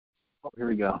Here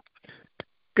we go.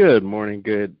 Good morning,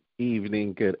 good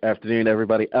evening, good afternoon,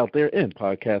 everybody out there in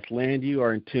podcast land. You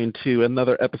are in tune to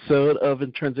another episode of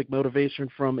Intrinsic Motivation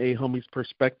from a Homie's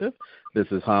Perspective. This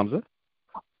is Hamza.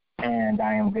 And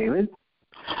I am David.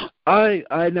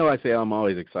 I know I say I'm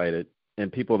always excited,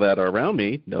 and people that are around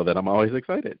me know that I'm always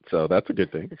excited, so that's a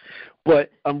good thing. But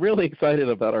I'm really excited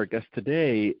about our guest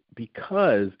today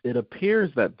because it appears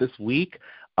that this week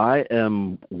I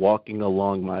am walking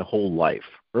along my whole life.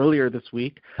 Earlier this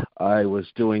week, I was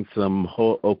doing some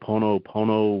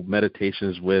Ho'oponopono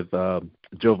meditations with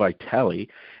Joe Vitale,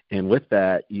 and with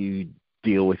that, you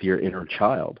deal with your inner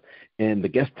child. And the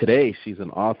guest today, she's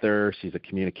an author, she's a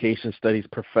communication studies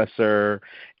professor,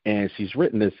 and she's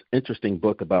written this interesting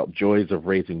book about joys of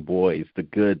raising boys, the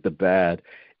good, the bad,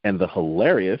 and the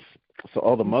hilarious. So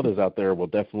all the mothers out there will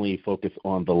definitely focus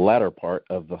on the latter part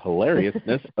of the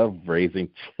hilariousness of raising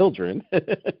children,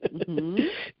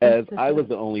 as I was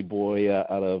the only boy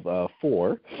out of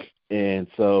four. And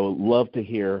so love to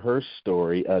hear her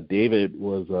story. David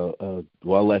was, well,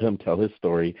 I'll let him tell his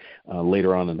story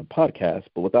later on in the podcast.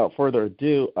 But without further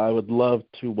ado, I would love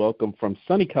to welcome from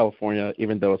sunny California,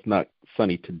 even though it's not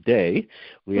sunny today,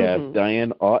 we have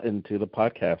Diane Oughton to the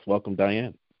podcast. Welcome,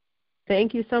 Diane.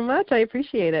 Thank you so much. I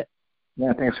appreciate it.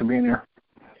 Yeah, thanks for being here.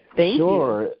 Thank you.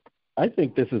 Sure. I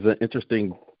think this is an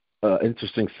interesting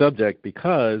subject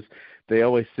because they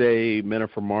always say men are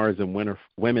from Mars and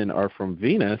women are from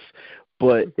Venus.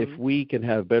 But if we can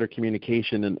have better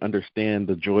communication and understand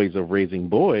the joys of raising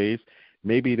boys,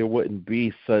 maybe there wouldn't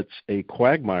be such a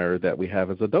quagmire that we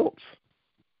have as adults.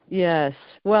 Yes.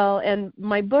 Well, and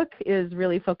my book is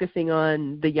really focusing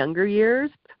on the younger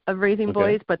years of raising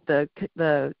boys, but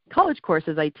the college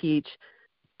courses I teach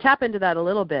tap into that a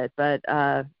little bit, but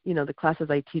the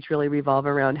classes I teach really revolve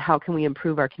around how can we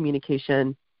improve our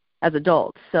communication as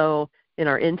adults. So in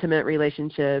our intimate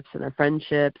relationships and our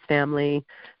friendships, family,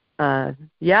 and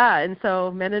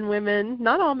so men and women,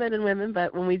 not all men and women,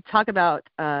 but when we talk about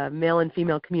male and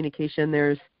female communication,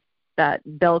 there's that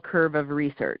bell curve of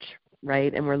research,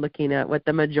 right? And we're looking at what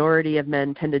the majority of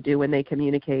men tend to do when they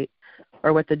communicate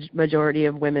or what the majority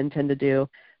of women tend to do.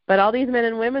 But all these men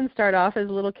and women start off as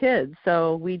little kids,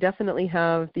 so we definitely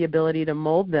have the ability to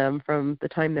mold them from the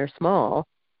time they're small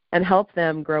and help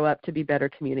them grow up to be better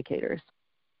communicators.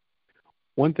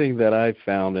 One thing that I've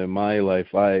found in my life,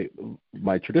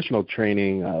 my traditional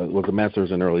training was a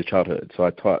master's in early childhood, so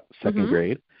I taught second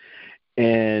grade.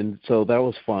 And so that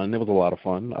was fun. It was a lot of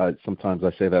fun. Sometimes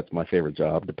I say that's my favorite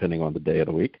job, depending on the day of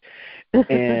the week. But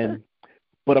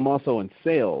I'm also in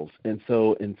sales, and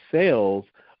so in sales,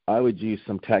 I would use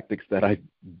some tactics that I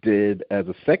did as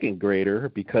a second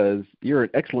grader because you're an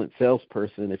excellent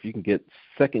salesperson if you can get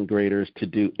second graders to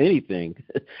do anything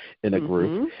in a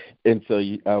group. And so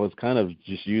I was kind of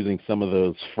just using some of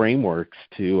those frameworks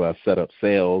to set up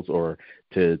sales or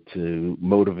to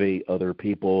motivate other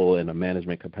people in a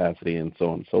management capacity and so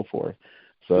on and so forth.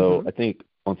 So I think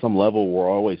on some level we're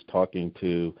always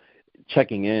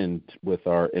checking in with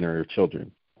our inner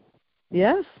children.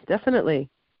 Yes, definitely.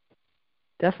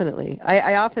 Definitely.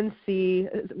 I often see,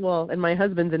 and my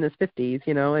husband's in his 50s,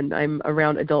 and I'm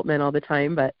around adult men all the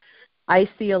time, but I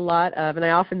see a lot of, and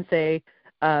I often say,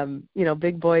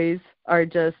 big boys are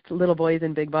just little boys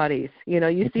in big bodies.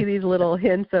 You see these little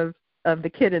hints of the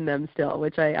kid in them still,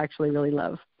 which I actually really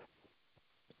love.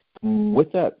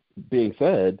 With that being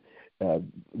said,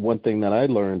 one thing that I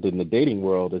learned in the dating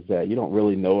world is that you don't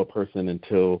really know a person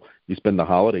until you spend the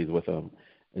holidays with them.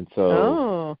 And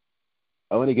so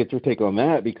I want to get your take on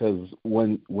that because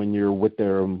when you're with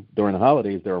them during the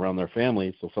holidays, they're around their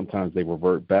families, so sometimes they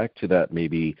revert back to that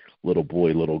maybe little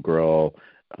boy, little girl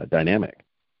dynamic.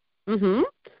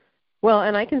 Well,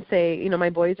 and I can say, my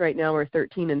boys right now are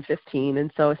 13 and 15,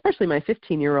 and so especially my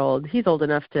 15-year-old, he's old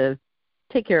enough to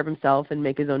take care of himself and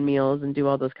make his own meals and do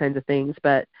all those kinds of things.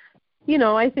 But,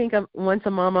 I think once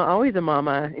a mama, always a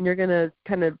mama, and you're going to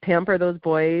kind of pamper those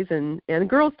boys and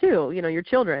girls too, your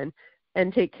children,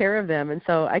 and take care of them. And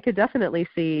so I could definitely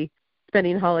see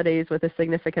spending holidays with a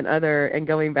significant other and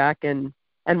going back and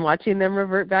watching them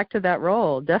revert back to that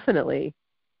role, definitely.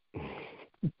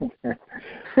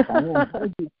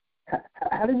 How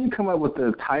did you come up with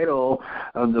the title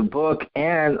of the book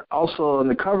and also on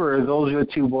the cover, are those your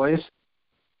two boys?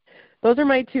 Those are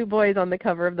my two boys on the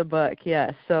cover of the book,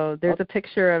 yes. So there's a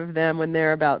picture of them when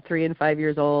they're about 3 and 5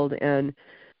 years old, and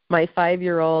my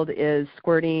 5-year-old is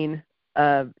squirting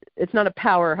it's not a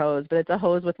power hose, but it's a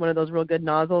hose with one of those real good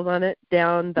nozzles on it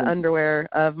down the underwear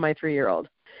of my 3-year-old.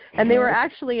 And they were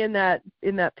actually in that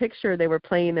picture, they were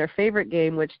playing their favorite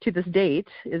game, which to this date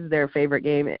is their favorite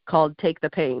game, called Take the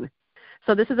Pain.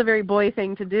 So this is a very boy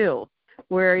thing to do.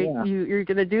 where you're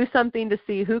going to do something to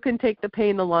see who can take the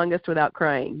pain the longest without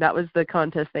crying. That was the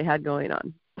contest they had going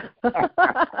on.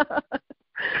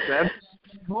 That's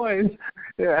boys.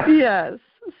 Yeah. Yes.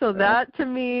 So that, to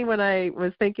me, when I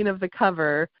was thinking of the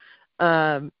cover,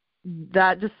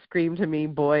 that just screamed to me,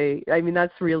 boy. I mean,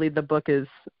 that's really the book is.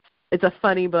 It's a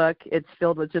funny book. It's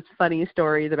filled with just funny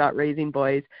stories about raising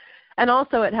boys. And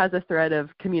also it has a thread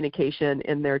of communication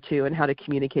in there too and how to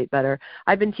communicate better.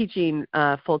 I've been teaching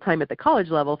full-time at the college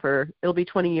level it'll be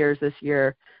 20 years this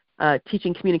year,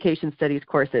 teaching communication studies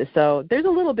courses. So there's a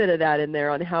little bit of that in there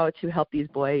on how to help these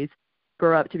boys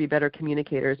grow up to be better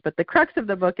communicators. But the crux of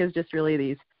the book is just really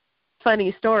these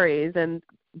funny stories. And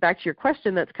back to your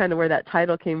question, that's kind of where that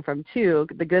title came from too,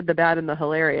 the good, the bad, and the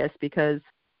hilarious, because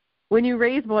when you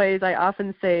raise boys, I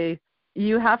often say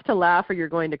you have to laugh or you're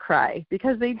going to cry,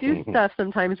 because they do stuff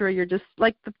sometimes where you're just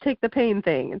like, take the pain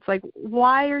thing. It's like,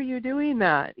 why are you doing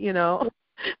that? You know,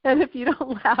 and if you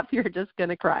don't laugh, you're just going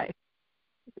to cry.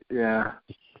 Yeah,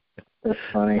 that's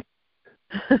funny.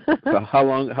 So how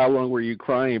long were you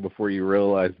crying before you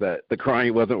realized that the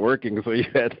crying wasn't working, so you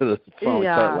had to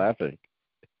start laughing?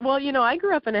 Well, you know, I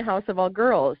grew up in a house of all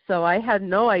girls, so I had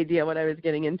no idea what I was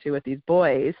getting into with these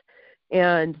boys.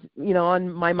 And, you know,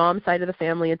 on my mom's side of the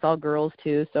family, it's all girls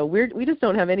too. So we just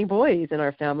don't have any boys in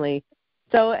our family.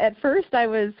 So at first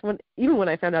even when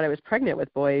I found out I was pregnant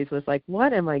with boys, was like,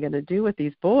 what am I going to do with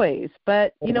these boys?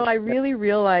 But, you know, I really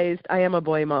realized I am a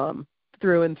boy mom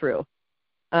through and through.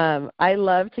 I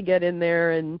love to get in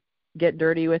there and get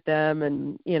dirty with them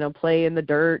and, you know, play in the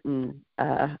dirt. And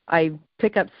I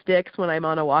pick up sticks when I'm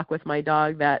on a walk with my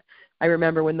dog that I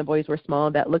remember when the boys were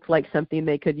small that looked like something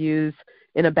they could use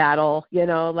in a battle, you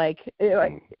know, like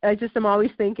I just am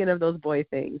always thinking of those boy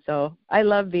things. So I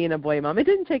love being a boy mom. It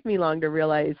didn't take me long to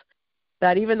realize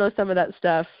that even though some of that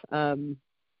stuff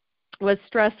was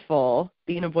stressful,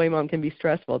 being a boy mom can be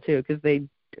stressful too, because they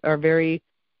are very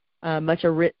much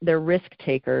they're risk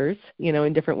takers, you know,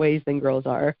 in different ways than girls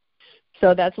are.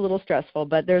 So that's a little stressful,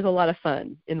 but there's a lot of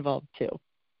fun involved too.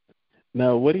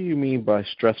 Now, what do you mean by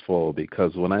stressful?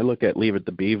 Because when I look at Leave It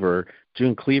to Beaver,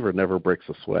 June Cleaver never breaks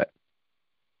a sweat.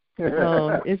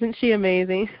 Oh, isn't she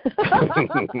amazing?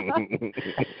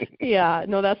 Yeah,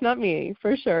 no, that's not me,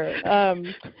 for sure.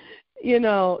 You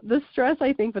know, the stress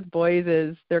I think with boys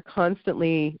is they're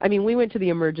constantly, I mean, we went to the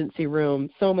emergency room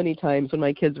so many times when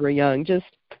my kids were young, just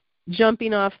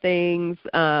jumping off things,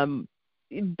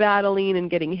 battling and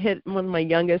getting hit. One of my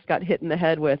youngest got hit in the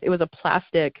head it was a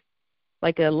plastic,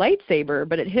 like a lightsaber,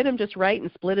 but it hit him just right and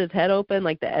split his head open,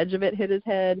 like the edge of it hit his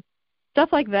head. Stuff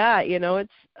like that, you know,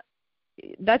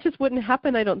 that just wouldn't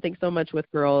happen, I don't think, so much with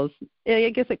girls.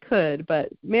 I guess it could, but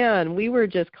man, we were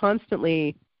just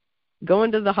constantly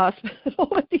going to the hospital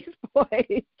with these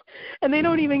boys, and they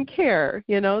don't even care,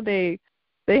 you know. They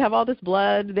have all this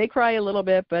blood. They cry a little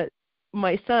bit, but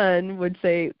my son would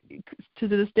say, to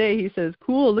this day, he says,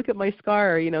 "Cool, look at my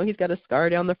scar." You know, he's got a scar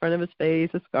down the front of his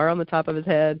face, a scar on the top of his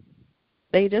head.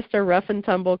 They just are rough and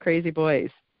tumble, crazy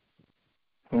boys.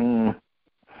 Diane,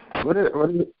 what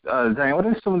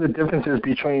are some of the differences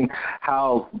between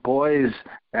how boys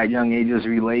at young ages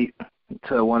relate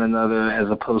to one another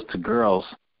as opposed to girls?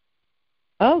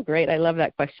 Oh, great. I love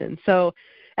that question. So,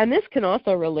 and this can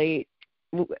also relate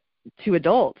to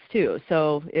adults too.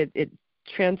 So it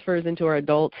transfers into our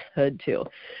adulthood too.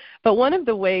 But one of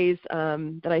the ways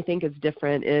that I think is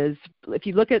different is if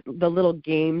you look at the little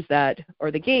games that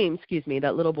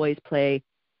little boys play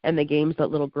and the games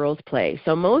that little girls play.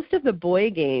 So most of the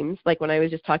boy games, like when I was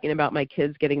just talking about my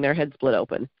kids getting their heads split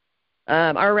open,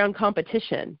 are around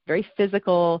competition, very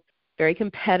physical, very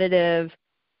competitive,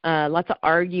 lots of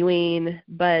arguing.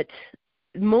 But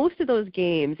most of those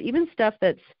games, even stuff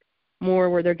that's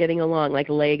more where they're getting along, like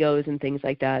Legos and things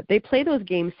like that, they play those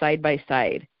games side by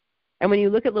side. And when you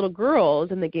look at little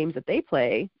girls and the games that they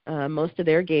play, most of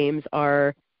their games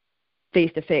are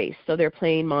face-to-face. So they're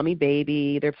playing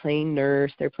mommy-baby, they're playing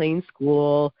nurse, they're playing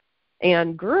school.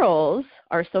 And girls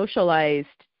are socialized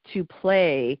to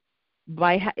play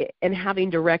and having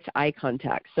direct eye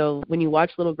contact. So when you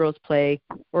watch little girls play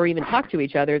or even talk to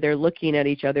each other, they're looking at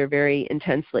each other very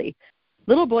intensely.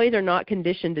 Little boys are not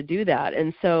conditioned to do that.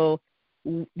 And so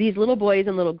these little boys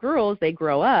and little girls, they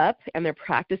grow up and they're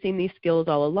practicing these skills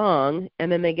all along,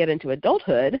 and then they get into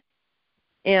adulthood.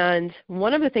 And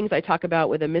one of the things I talk about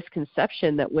with a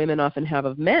misconception that women often have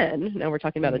of men, now we're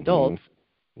talking about adults,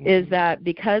 is that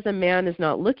because a man is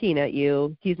not looking at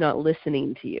you, he's not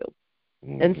listening to you.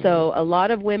 And so a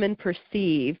lot of women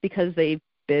perceive, because they've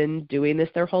been doing this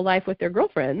their whole life with their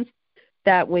girlfriends,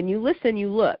 that when you listen, you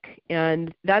look.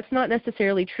 And that's not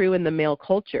necessarily true in the male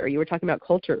culture. You were talking about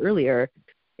culture earlier.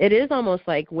 it is almost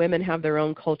like women have their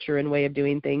own culture and way of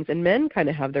doing things, and men kind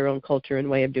of have their own culture and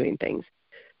way of doing things.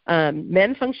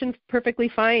 Men function perfectly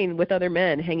fine with other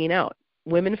men hanging out.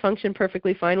 Women function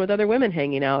perfectly fine with other women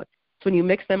hanging out. So when you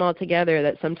mix them all together,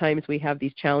 that sometimes we have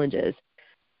these challenges.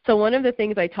 So one of the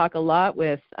things I talk a lot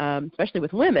with, especially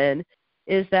with women,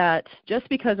 is that just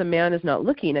because a man is not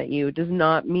looking at you does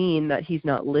not mean that he's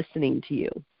not listening to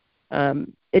you.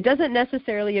 It doesn't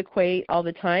necessarily equate all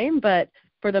the time, but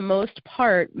for the most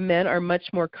part, men are much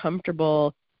more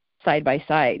comfortable side by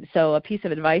side. So a piece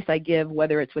of advice I give,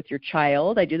 whether it's with your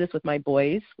child, I do this with my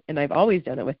boys, and I've always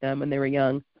done it with them when they were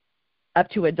young, up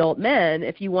to adult men,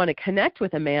 if you want to connect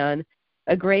with a man,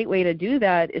 a great way to do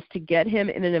that is to get him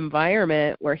in an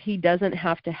environment where he doesn't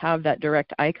have to have that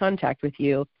direct eye contact with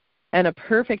you. And a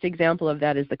perfect example of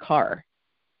that is the car.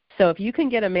 So if you can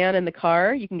get a man in the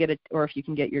car, you can get or if you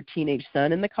can get your teenage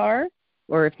son in the car,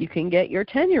 or if you can get your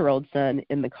 10-year-old son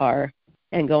in the car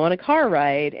and go on a car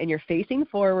ride and you're facing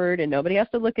forward and nobody has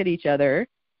to look at each other,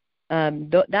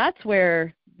 that's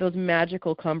where those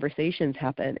magical conversations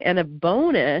happen. And a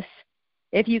bonus,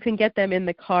 if you can get them in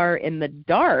the car in the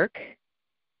dark,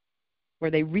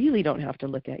 where they really don't have to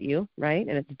look at you, right,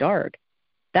 and it's dark,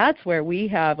 that's where we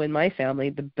have, in my family,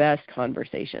 the best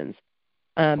conversations.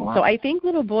 Wow. So I think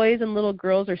little boys and little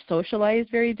girls are socialized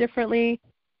very differently.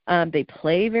 They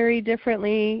play very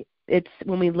differently. It's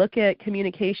when we look at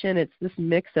communication, it's this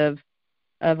mix of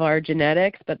our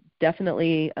genetics, but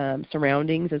definitely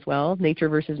surroundings as well, nature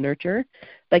versus nurture.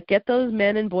 Like get those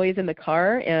men and boys in the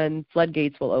car and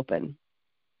floodgates will open.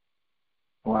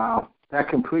 Wow, that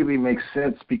completely makes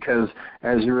sense because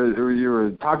as you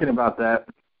were talking about that,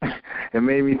 it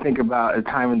made me think about a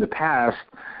time in the past,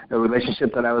 a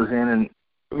relationship that I was in,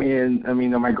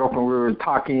 and my girlfriend, we were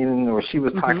talking, or she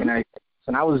was talking,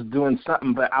 and I was doing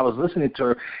something, but I was listening to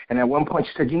her, and at one point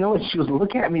she said, you know what, she was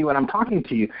looking at me when I'm talking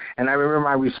to you, and I remember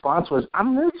my response was,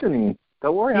 I'm listening.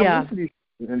 Don't worry, I'm listening.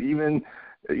 And even,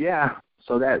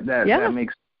 so that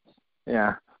makes sense.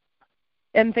 Yeah.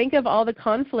 And think of all the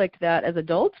conflict that as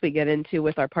adults we get into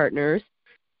with our partners,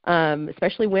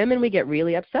 especially women. We get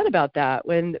really upset about that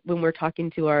when we're talking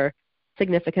to our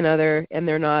significant other and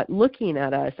they're not looking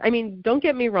at us. I mean, don't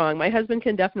get me wrong. My husband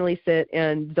can definitely sit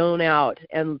and zone out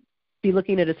and be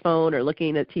looking at his phone or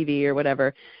looking at TV or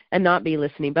whatever and not be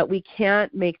listening. But we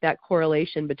can't make that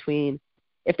correlation between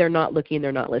if they're not looking,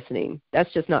 they're not listening.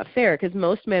 That's just not fair because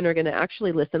most men are going to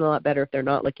actually listen a lot better if they're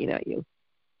not looking at you.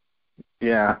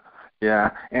 Yeah.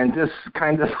 Yeah, and just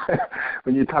kind of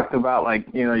when you talked about like,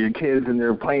 your kids and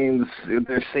their playing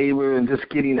their saber and just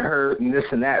getting hurt and this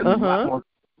and that, a lot more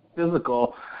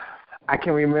physical. I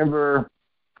can remember,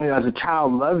 as a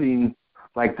child loving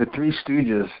like the Three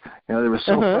Stooges. They were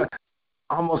so fun.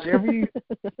 Almost every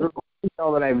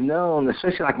girl that I've known,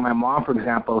 especially like my mom, for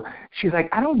example, she's like,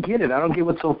 I don't get it. I don't get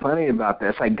what's so funny about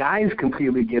this. Like guys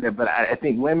completely get it, but I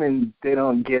think women, they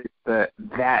don't get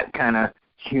that kind of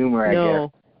humor, I guess.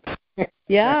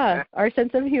 Yeah, our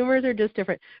sense of humors are just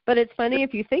different. But it's funny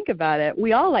if you think about it.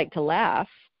 We all like to laugh,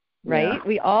 right? Yeah.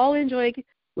 We all enjoy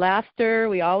laughter.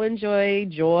 We all enjoy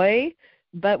joy,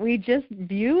 but we just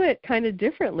view it kind of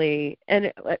differently.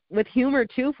 And with humor,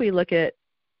 too, if we look at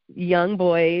young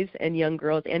boys and young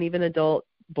girls and even adult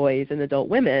boys and adult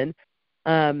women,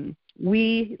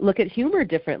 we look at humor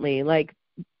differently. Like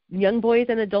young boys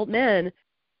and adult men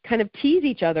kind of tease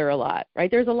each other a lot, right?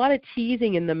 There's a lot of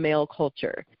teasing in the male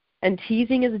culture. And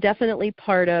teasing is definitely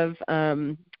part of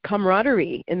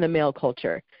camaraderie in the male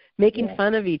culture, making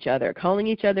fun of each other, calling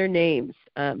each other names,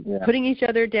 putting each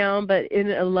other down, but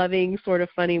in a loving, sort of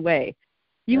funny way.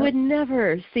 You would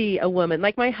never see a woman,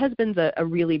 like my husband's a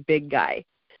really big guy,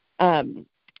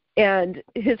 and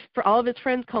all of his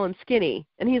friends call him Skinny,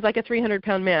 and he's like a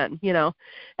 300-pound man,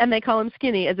 and they call him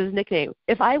Skinny as his nickname.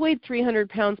 If I weighed 300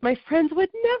 pounds, my friends would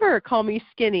never call me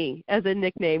Skinny as a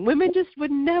nickname. Women just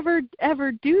would never,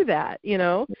 ever do that,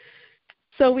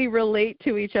 So we relate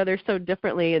to each other so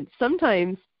differently, and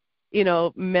sometimes,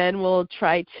 men will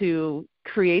try to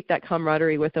create that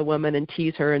camaraderie with a woman and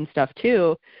tease her and stuff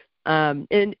too, and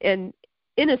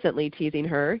innocently teasing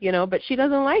her, but she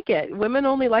doesn't like it. Women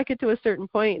only like it to a certain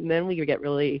point, and then we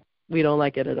don't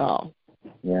like it at all.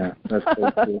 Yeah, that's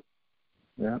so cool.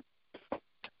 Yeah.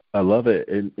 I love it,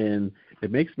 and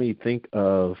it makes me think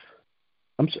of,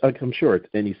 I'm sure it's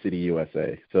any city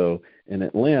USA. So in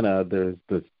Atlanta, there's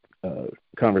this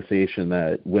conversation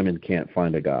that women can't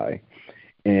find a guy.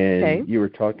 And you were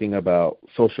talking about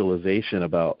socialization,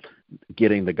 about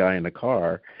getting the guy in the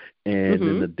car. And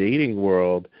in the dating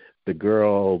world, the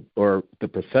girl, or the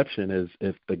perception is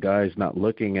if the guy's not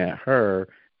looking at her,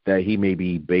 that he may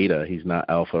be beta, he's not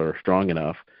alpha or strong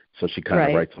enough, So she kind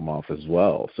of writes him off as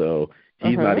well. So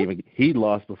he's not even, he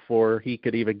lost before he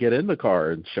could even get in the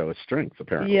car and show his strengths,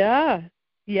 apparently.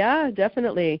 Yeah,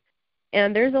 definitely.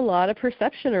 And there's a lot of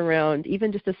perception around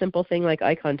even just a simple thing like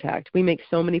eye contact. We make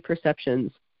so many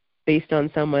perceptions based on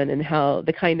someone and how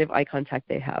the kind of eye contact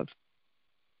they have.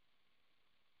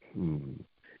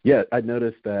 Yeah, I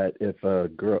noticed that if a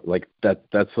girl, like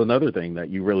that's another thing that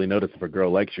you really notice. If a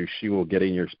girl likes you, she will get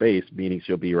in your space, meaning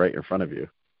she'll be right in front of you.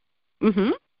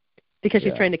 Because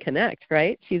she's trying to connect,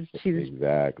 right? She's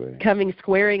exactly coming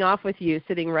squaring off with you,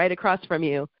 sitting right across from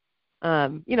you.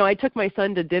 I took my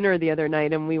son to dinner the other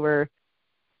night, and we were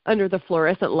under the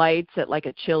fluorescent lights at like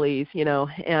a Chili's,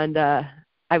 and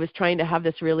I was trying to have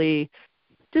this really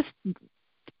just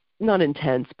not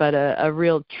intense, but a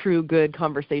real true good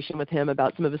conversation with him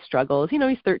about some of his struggles.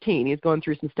 He's 13. He's going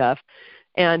through some stuff.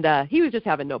 And he was just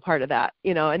having no part of that,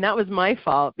 and that was my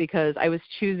fault because I was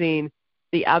choosing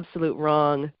the absolute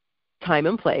wrong time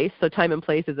and place. So time and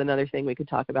place is another thing we could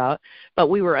talk about. But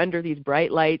we were under these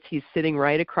bright lights. He's sitting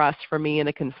right across from me in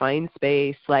a confined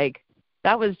space. Like,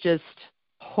 that was just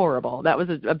horrible. That was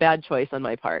a bad choice on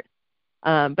my part.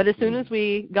 But as soon as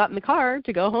we got in the car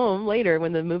to go home later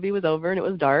when the movie was over and it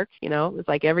was dark, it was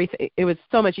like everything. It was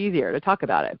so much easier to talk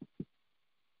about it.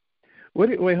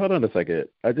 Wait, hold on a second.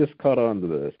 I just caught on to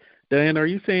this. Diane, are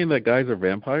you saying that guys are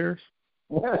vampires?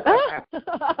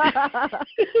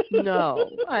 No,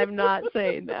 I'm not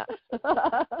saying that.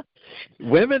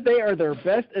 Women, they are their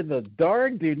best in the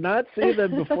dark. Do not see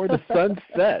them before the sun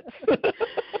sets.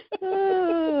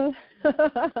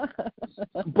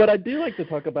 But I do like to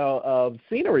talk about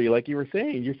scenery, like you were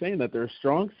saying. You're saying that there are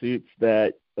strong suits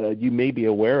that you may be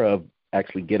aware of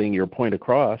actually getting your point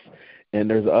across, and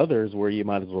there's others where you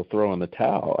might as well throw in the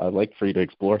towel. I'd like for you to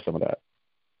explore some of that.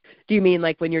 Do you mean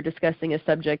like when you're discussing a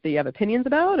subject that you have opinions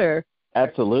about, or?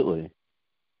 Absolutely.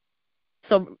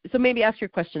 So maybe ask your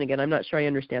question again. I'm not sure I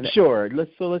understand it. Sure.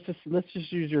 Let's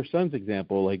just use your son's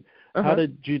example. Like, how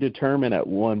did you determine at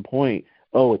one point,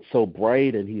 oh, it's so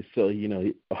bright and he's so,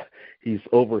 he's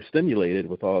overstimulated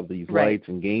with all of these lights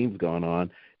and games going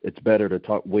on. It's better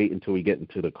to wait until we get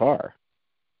into the car.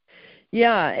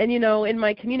 Yeah, and in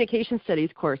my communication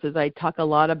studies courses, I talk a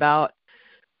lot about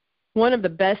one of the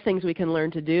best things we can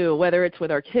learn to do, whether it's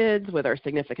with our kids, with our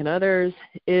significant others,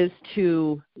 is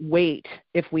to wait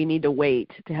if we need to wait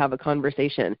to have a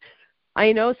conversation.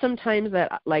 I know sometimes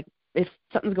that, like, if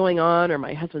something's going on or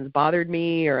my husband's bothered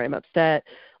me or I'm upset,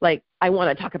 like, I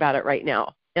want to talk about it right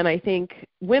now. And I think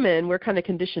women, we're kind of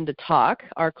conditioned to talk.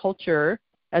 Our culture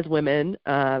as women,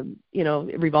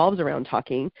 it revolves around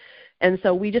talking. And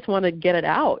so we just want to get it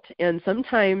out. And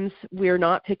sometimes we're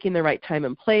not picking the right time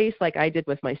and place, like I did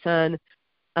with my son.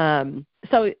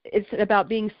 So it's about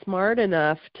being smart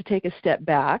enough to take a step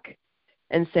back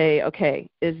and say, okay,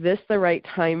 is this the right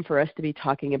time for us to be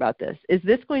talking about this? Is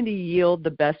this going to yield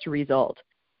the best result?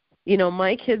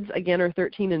 My kids, again, are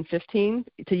 13 and 15.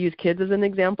 To use kids as an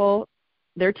example,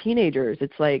 they're teenagers.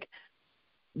 It's like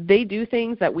they do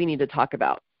things that we need to talk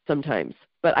about sometimes.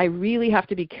 But I really have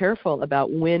to be careful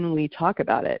about when we talk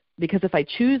about it, because if I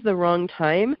choose the wrong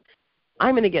time,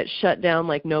 I'm going to get shut down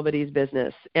like nobody's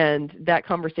business, and that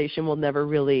conversation will never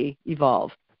really evolve.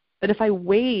 But if I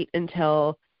wait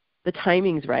until the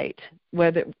timing's right,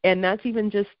 and that's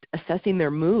even just assessing their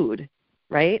mood,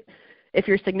 right? If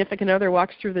your significant other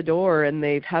walks through the door and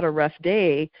they've had a rough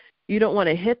day, you don't want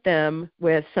to hit them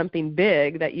with something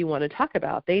big that you want to talk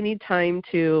about. They need time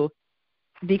to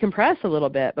decompress a little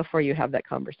bit before you have that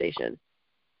conversation.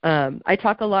 I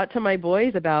talk a lot to my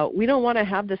boys about, we don't want to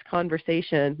have this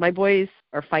conversation. My boys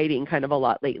are fighting kind of a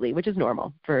lot lately, which is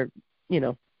normal for,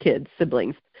 kids,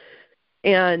 siblings.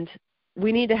 And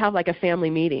we need to have like a family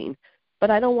meeting.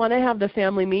 But I don't want to have the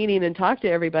family meeting and talk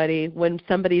to everybody when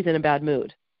somebody's in a bad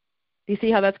mood. Do you see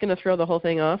how that's going to throw the whole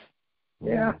thing off?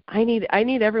 Yeah. I need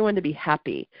everyone to be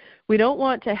happy. We don't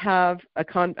want to have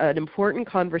an important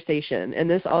conversation, and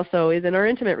this also is in our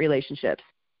intimate relationships.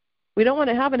 We don't want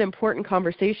to have an important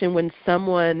conversation when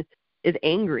someone is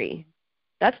angry.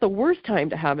 That's the worst time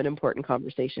to have an important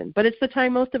conversation, but it's the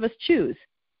time most of us choose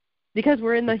because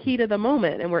we're in the heat of the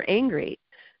moment and we're angry.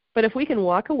 But if we can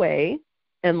walk away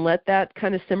and let that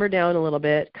kind of simmer down a little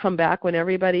bit, come back when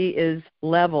everybody is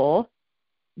level,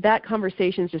 that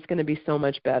conversation is just going to be so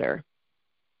much better.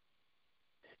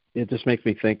 It just makes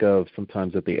me think of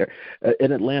sometimes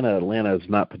in Atlanta is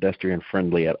not pedestrian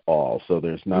friendly at all. So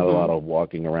there's not a lot of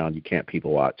walking around. You can't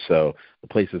people watch. So the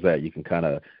places that you can kind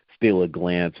of steal a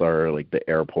glance are like the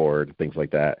airport and things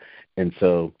like that. And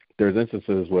so there's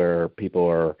instances where people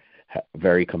are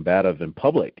very combative in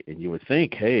public, and you would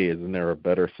think, hey, isn't there a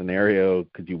better scenario?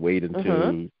 Could you wait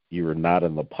until you were not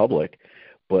in the public?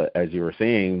 But as you were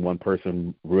saying, one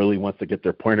person really wants to get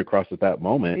their point across at that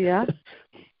moment. Yeah.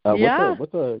 Are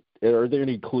there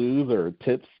any clues or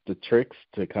tips, the tricks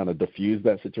to kind of diffuse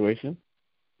that situation?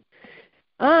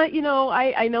 I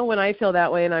know when I feel that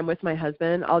way and I'm with my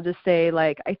husband, I'll just say,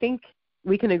 like, I think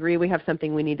we can agree we have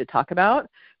something we need to talk about,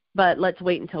 but let's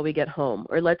wait until we get home,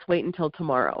 or let's wait until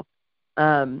tomorrow.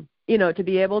 To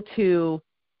be able to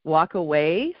walk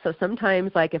away. So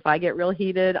sometimes, like, if I get real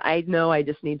heated, I know I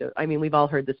just need to, we've all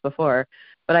heard this before,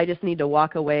 but I just need to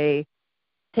walk away,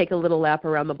 take a little lap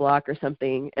around the block or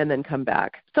something, and then come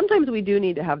back. Sometimes we do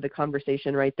need to have the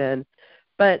conversation right then.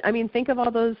 But, think of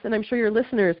all those, and I'm sure your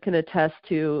listeners can attest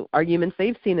to arguments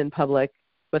they've seen in public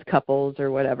with couples or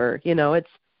whatever.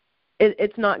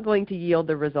 It's not going to yield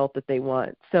the result that they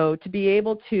want. So to be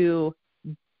able to,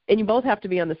 and you both have to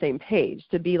be on the same page,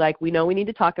 to be like, we know we need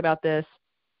to talk about this.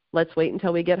 Let's wait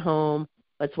until we get home.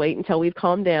 Let's wait until we've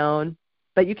calmed down.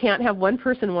 But you can't have one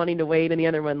person wanting to wait and the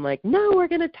other one like, no, we're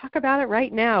going to talk about it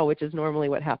right now, which is normally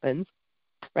what happens,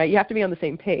 right? You have to be on the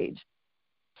same page.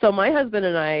 So my husband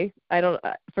and I don't,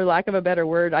 for lack of a better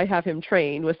word, I have him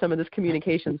trained with some of this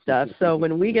communication stuff. So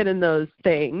when we get in those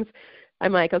things,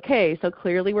 I'm like, okay, so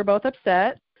clearly we're both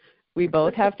upset. We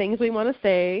both have things we want to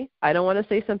say. I don't want to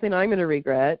say something I'm going to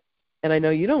regret, and I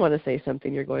know you don't want to say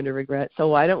something you're going to regret. So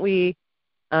why don't we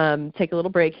take a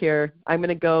little break here? I'm going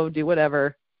to go do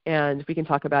whatever, and we can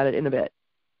talk about it in a bit.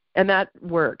 And that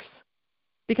works.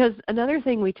 Because another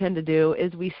thing we tend to do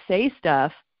is we say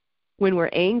stuff when we're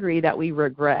angry that we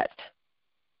regret.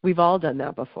 We've all done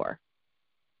that before,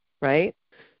 right?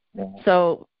 Yeah.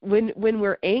 So when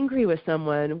we're angry with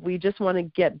someone, we just want to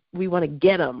get them. We want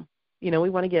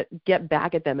to get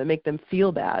back at them and make them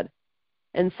feel bad.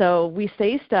 And so we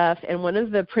say stuff, and one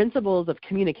of the principles of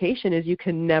communication is you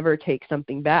can never take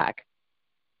something back.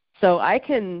 So I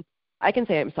can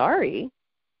say I'm sorry,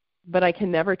 but I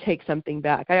can never take something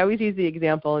back. I always use the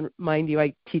example, and mind you,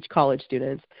 I teach college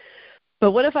students.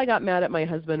 But what if I got mad at my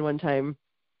husband one time,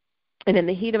 and in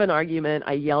the heat of an argument,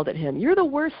 I yelled at him, "You're the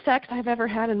worst sex I've ever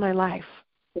had in my life."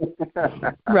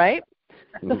 Right?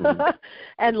 Mm-hmm.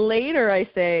 And later I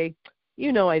say,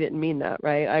 I didn't mean that,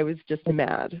 right? I was just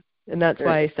mad, and that's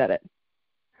why I said it.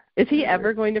 Is he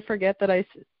ever going to forget that I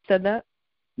said that?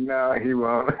 No, he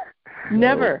won't.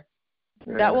 Never.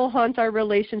 Yeah. That will haunt our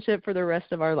relationship for the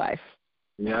rest of our life.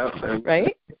 Yeah.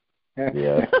 Right?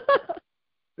 Yeah.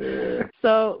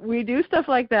 So we do stuff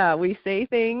like that. We say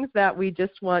things that we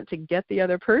just want to get the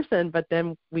other person, but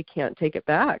then we can't take it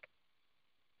back.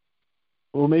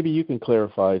 Well, maybe you can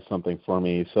clarify something for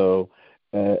me. So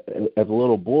as a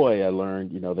little boy, I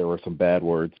learned, there were some bad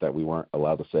words that we weren't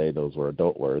allowed to say. Those were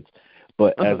adult words.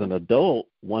 But as an adult,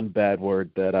 one bad word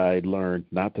that I learned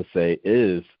not to say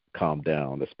is calm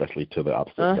down, especially to the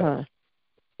opposite sex.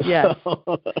 Yes.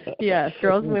 Yes,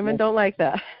 girls and women don't like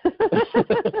that.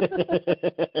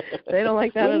 They don't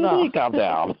like that at all. Calm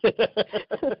down.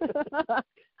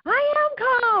 I am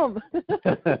calm.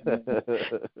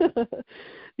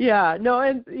 Yeah, no,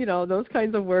 and those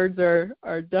kinds of words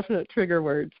are definite trigger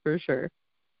words for sure.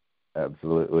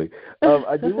 Absolutely.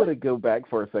 I do want to go back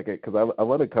for a second because I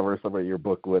want to cover some of your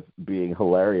book with being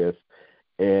hilarious,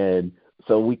 and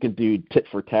so we can do tit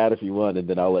for tat if you want, and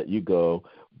then I'll let you go.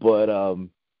 But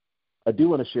I do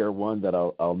want to share one that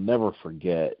I'll never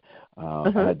forget. I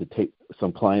had to take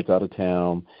some clients out of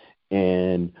town,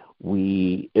 and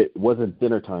it wasn't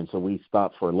dinner time, so we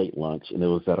stopped for a late lunch, and it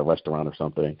was at a restaurant or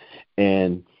something.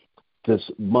 And this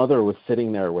mother was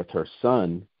sitting there with her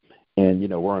son, and,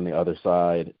 we're on the other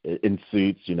side in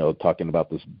suits, talking about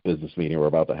this business meeting we're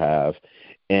about to have.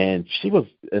 And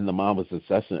the mom was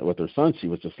incessant with her son. She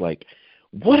was just like,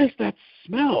 "What is that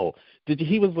smell?"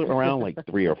 He was around like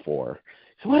 3 or 4.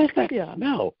 So what is that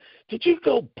smell? Did you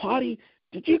go potty?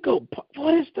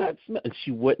 What is that smell? And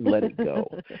she wouldn't let it go.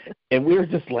 And we were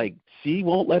just like, she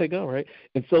won't let it go, right?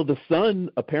 And so the son,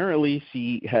 apparently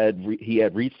he had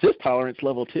reached his tolerance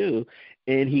level too,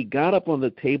 and he got up on the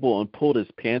table and pulled his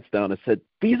pants down and said,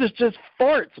 "These are just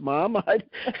farts, Mom.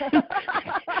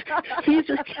 These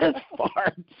are just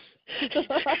farts."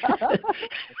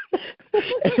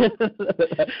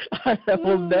 I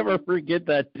will never forget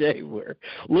that day where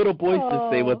little boys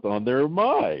just say what's on their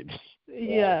mind.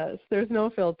 Yes, there's no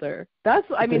filter. That's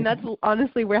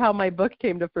honestly how my book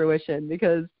came to fruition,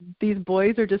 because these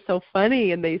boys are just so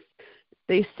funny, and they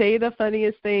say the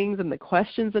funniest things, and the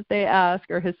questions that they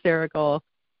ask are hysterical.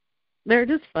 They're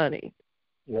just funny.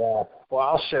 Yeah. Well,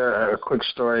 I'll share a quick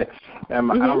story. I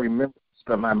don't remember,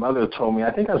 but my mother told me,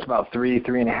 I think I was about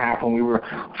 3.5, when we were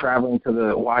traveling to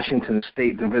the Washington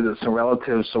State to visit some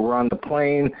relatives. So we're on the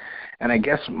plane, and I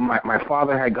guess my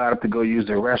father had got up to go use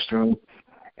the restroom,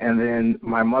 And then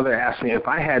my mother asked me if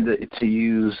I had to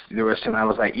use the restroom. I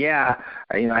was like, yeah,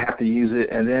 I have to use it.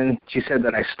 And then she said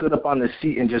that I stood up on the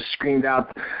seat and just screamed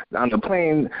out on the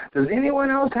plane, does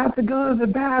anyone else have to go to the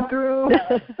bathroom?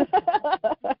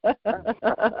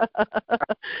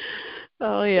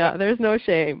 Oh, yeah, there's no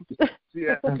shame.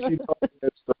 Yeah, she told me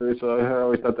that story, so I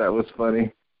always thought that was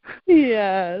funny.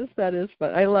 Yes, that is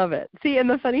fun. I love it. See, and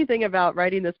the funny thing about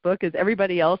writing this book is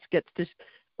everybody else gets to,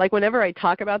 like whenever I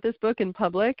talk about this book in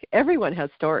public, everyone has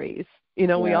stories.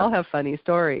 We all have funny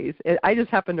stories. I just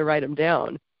happen to write them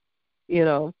down,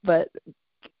 but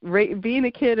being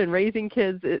a kid and raising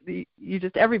kids,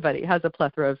 everybody has a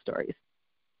plethora of stories.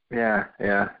 Yeah,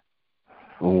 yeah.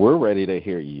 Well, we're ready to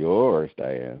hear yours,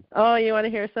 Diane. Oh, you want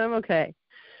to hear some? Okay.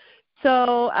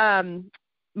 So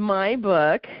my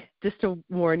book, just to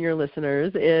warn your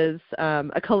listeners, is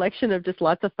a collection of just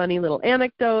lots of funny little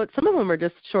anecdotes. Some of them are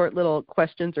just short little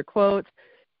questions or quotes,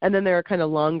 and then there are kind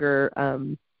of longer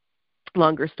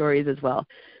stories as well.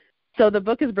 So the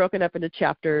book is broken up into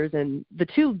chapters, and the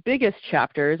two biggest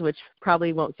chapters, which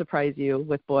probably won't surprise you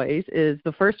with boys, is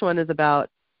the first one is about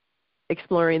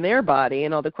exploring their body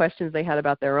and all the questions they had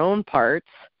about their own parts,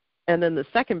 and then the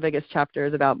second biggest chapter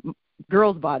is about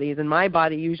girls' bodies, and my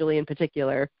body usually in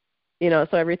particular, so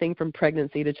everything from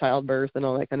pregnancy to childbirth and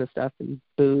all that kind of stuff, and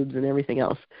boobs and everything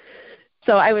else.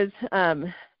 So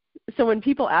so when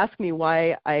people ask me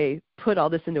why I put all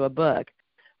this into a book,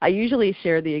 I usually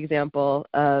share the example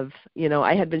of,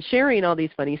 I had been sharing all these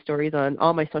funny stories on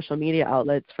all my social media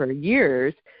outlets for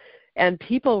years, and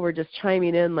people were just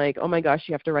chiming in like, oh my gosh,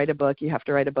 you have to write a book, you have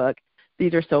to write a book.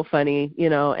 These are so funny,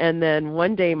 And then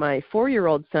one day my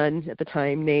 4-year-old son at the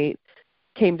time, Nate,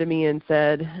 came to me and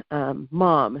said,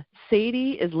 Mom,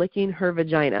 Sadie is licking her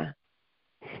vagina.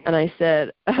 And I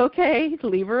said, okay,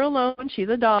 leave her alone. She's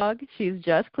a dog. She's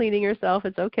just cleaning herself.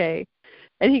 It's okay.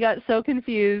 And he got so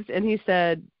confused, and he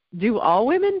said, do all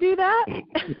women do that?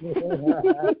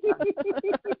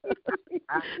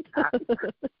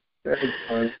 That's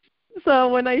fun. So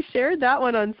when I shared that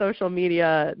one on social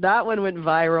media, that one went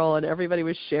viral, and everybody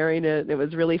was sharing it, and it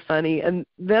was really funny. And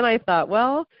then I thought,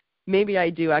 well, maybe I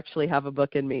do actually have a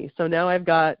book in me. So now I've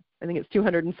got, I think it's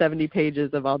 270 pages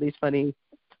of all these funny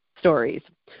stories.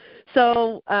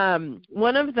 So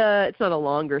one of it's not a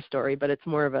longer story, but it's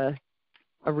more of a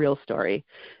real story,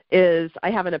 is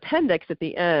I have an appendix at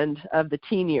the end of the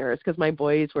teen years because my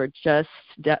boys were just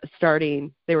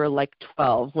starting. They were like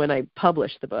 12 when I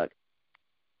published the book.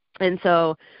 And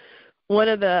so one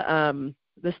of the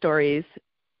stories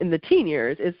in the teen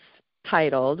years is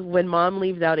titled, When Mom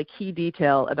Leaves Out a Key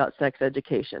Detail About Sex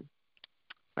Education.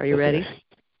 Are you ready?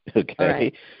 Okay. All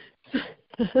right.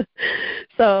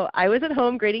 So I was at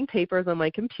home grading papers on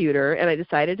my computer, and I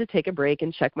decided to take a break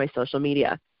and check my social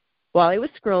media. While I was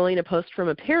scrolling, a post from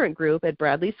a parent group at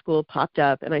Bradley School popped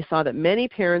up, and I saw that many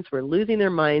parents were losing their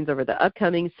minds over the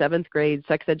upcoming 7th grade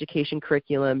sex education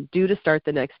curriculum due to start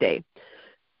the next day.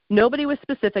 Nobody was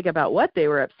specific about what they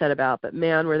were upset about, but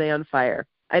man, were they on fire.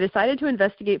 I decided to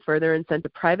investigate further and sent a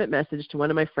private message to one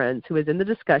of my friends who was in the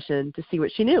discussion to see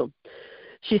what she knew.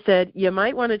 She said, you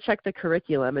might want to check the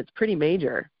curriculum. It's pretty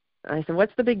major. I said,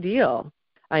 what's the big deal?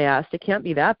 I asked. It can't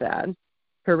be that bad.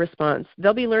 Her response,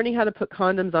 they'll be learning how to put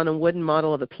condoms on a wooden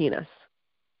model of a penis.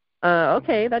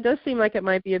 Okay, that does seem like it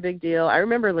might be a big deal. I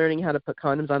remember learning how to put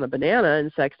condoms on a banana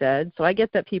in sex ed, so I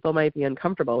get that people might be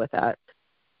uncomfortable with that.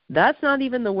 That's not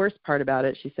even the worst part about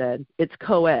it, she said. It's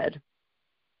co-ed.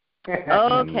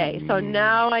 Okay, so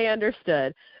now I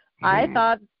understood. I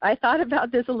thought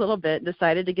about this a little bit and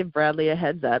decided to give Bradley a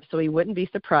heads up so he wouldn't be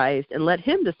surprised and let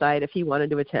him decide if he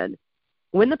wanted to attend.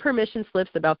 When the permission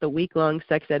slips about the week-long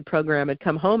sex ed program had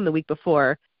come home the week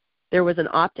before, there was an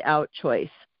opt-out choice.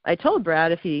 I told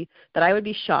Brad that I would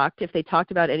be shocked if they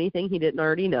talked about anything he didn't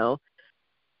already know,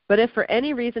 but if for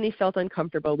any reason he felt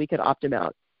uncomfortable, we could opt him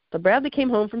out. So Bradley came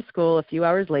home from school a few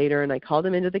hours later, and I called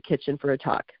him into the kitchen for a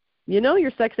talk. You know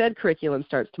your sex ed curriculum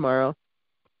starts tomorrow.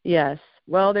 Yes.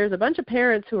 Well, there's a bunch of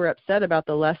parents who are upset about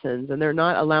the lessons, and they're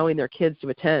not allowing their kids to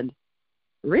attend.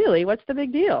 Really? What's the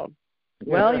big deal?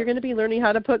 Well, you're going to be learning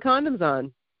how to put condoms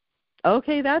on.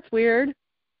 Okay, that's weird.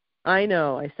 I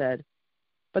know, I said.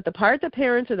 But the part that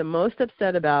parents are the most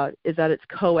upset about is that it's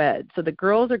co-ed. So the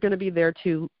girls are going to be there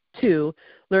too,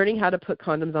 learning how to put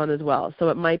condoms on as well. So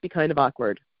it might be kind of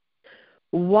awkward.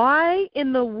 Why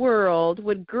in the world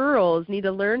would girls need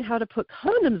to learn how to put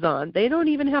condoms on? They don't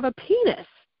even have a penis.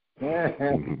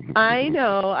 I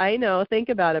know. Think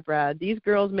about it, Brad. These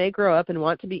girls may grow up and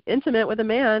want to be intimate with a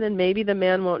man, and maybe the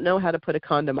man won't know how to put a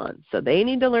condom on. So they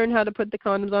need to learn how to put the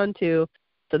condoms on, too,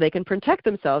 so they can protect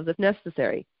themselves if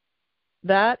necessary.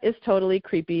 That is totally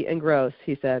creepy and gross,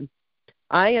 he said.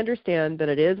 I understand that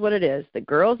it is what it is. The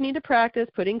girls need to practice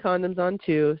putting condoms on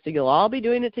too, so you'll all be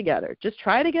doing it together. Just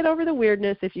try to get over the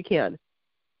weirdness if you can.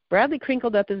 Bradley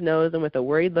crinkled up his nose and with a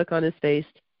worried look on his face,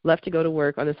 left to go to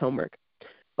work on his homework.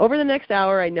 Over the next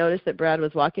hour, I noticed that Brad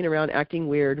was walking around acting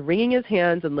weird, wringing his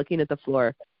hands and looking at the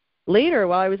floor. Later,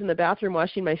 while I was in the bathroom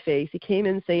washing my face, he came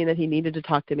in saying that he needed to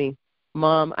talk to me.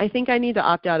 Mom, I think I need to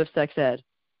opt out of sex ed.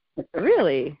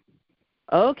 Really?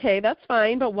 Okay, that's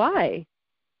fine, but why?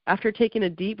 After taking a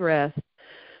deep breath,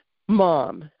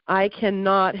 Mom, I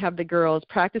cannot have the girls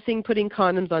practicing putting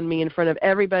condoms on me in front of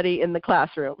everybody in the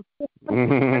classroom.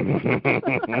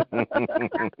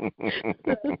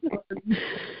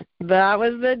 That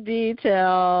was the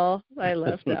detail I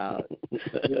left out.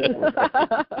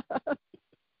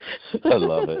 I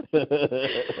love it.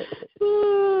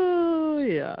 Oh,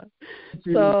 yeah.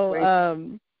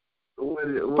 So,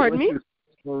 pardon me?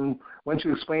 Once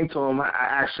you explained to him,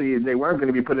 actually, they weren't going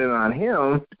to be putting it on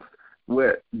him,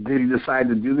 did he decide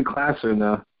to do the class or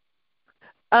no?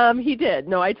 He did.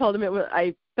 No, I told him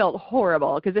I felt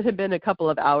horrible because it had been a couple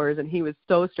of hours and he was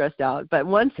so stressed out. But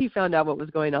once he found out what was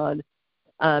going on,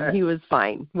 he was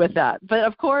fine with that. But,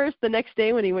 of course, the next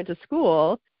day when he went to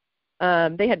school,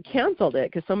 they had canceled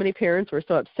it because so many parents were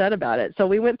so upset about it. So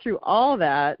we went through all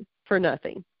that for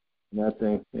nothing.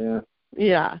 Nothing, yeah.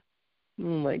 Yeah. Oh,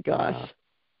 my gosh.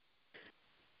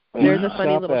 Wow. There's a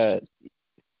funny little...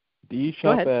 Do you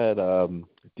shop at,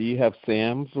 do you have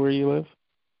Sam's where you live?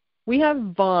 We have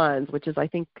Vons, which is, I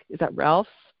think, is that Ralph's?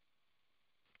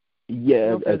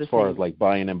 Yeah, as far as like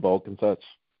buying in bulk and such.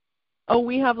 Oh,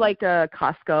 we have like a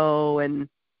Costco and,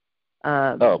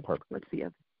 perfect. Let's see.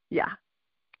 Yeah.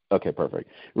 Okay, perfect.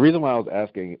 The reason why I was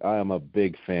asking, I am a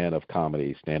big fan of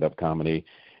comedy, stand-up comedy.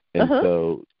 And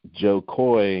so Joe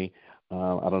Coy,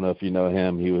 I don't know if you know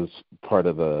him. He was part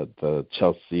of the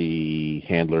Chelsea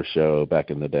Handler show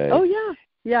back in the day. Oh, yeah.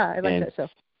 Yeah, I like that show.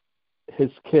 His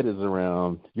kid is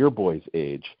around your boy's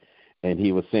age, and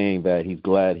he was saying that he's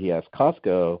glad he has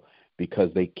Costco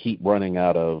because they keep running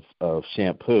out of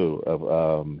shampoo,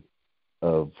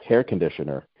 of hair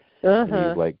conditioner. And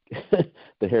he's like,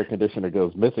 the hair conditioner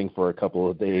goes missing for a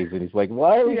couple of days, and he's like,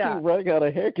 why are we keep running out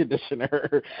of hair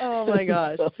conditioner? Oh, my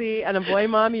gosh. See, and a boy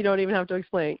mom, you don't even have to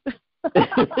explain.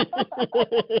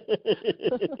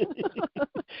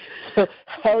 So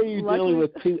how are you dealing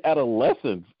with two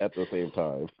adolescents at the same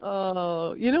time?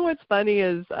 Oh, you know what's funny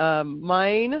is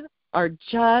mine are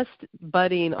just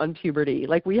budding on puberty.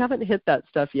 Like, we haven't hit that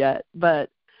stuff yet, but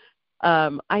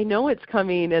I know it's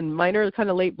coming, and mine are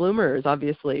kind of late bloomers,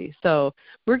 obviously. So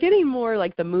we're getting more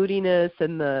like the moodiness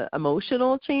and the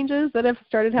emotional changes that have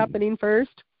started happening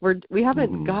first. We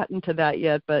haven't gotten to that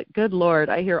yet, but good Lord,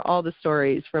 I hear all the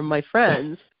stories from my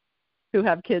friends who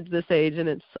have kids this age,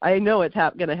 and I know it's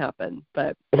going to happen.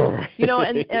 But, you know,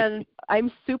 and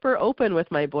I'm super open with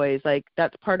my boys. Like,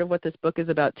 that's part of what this book is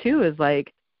about, too, is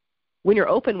like, when you're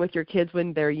open with your kids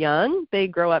when they're young, they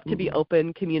grow up to be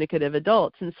open, communicative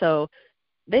adults. And so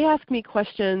they ask me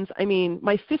questions. I mean,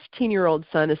 my 15-year-old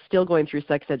son is still going through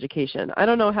sex education. I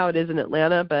don't know how it is in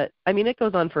Atlanta, but, I mean, it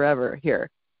goes on forever here.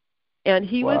 And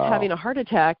he was having a heart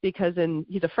attack because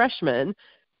he's a freshman.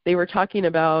 They were talking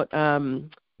about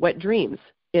wet dreams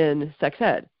in sex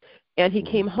ed. And he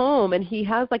came home, and he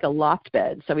has like a loft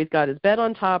bed. So he's got his bed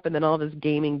on top and then all of his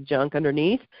gaming junk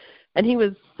underneath. And he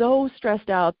was so stressed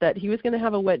out that he was going to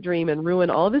have a wet dream and ruin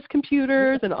all of his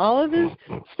computers and all of his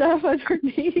stuff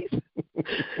underneath.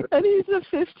 And he's a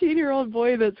 15-year-old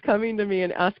boy that's coming to me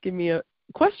and asking me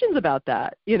questions about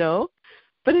that, you know.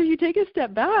 But if you take a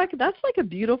step back, that's like a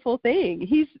beautiful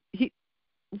thing.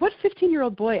 What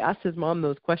 15-year-old boy asks his mom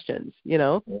those questions, you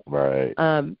know? Right.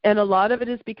 And a lot of it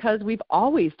is because we've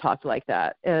always talked like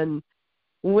that. And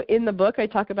in the book, I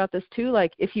talk about this too.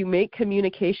 Like, if you make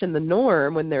communication the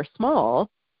norm when they're small,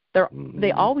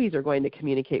 they always are going to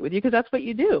communicate with you because that's what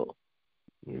you do,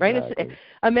 right? Exactly.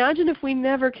 Imagine if we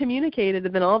never communicated,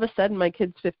 and then all of a sudden my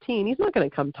kid's 15. He's not going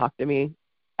to come talk to me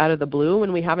out of the blue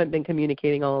when we haven't been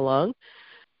communicating all along.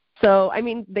 So, I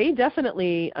mean, they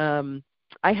definitely.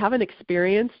 I haven't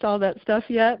experienced all that stuff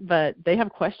yet, but they have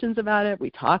questions about it. We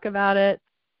talk about it.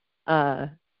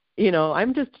 You know,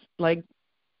 I'm just like,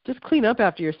 just clean up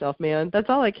after yourself, man. That's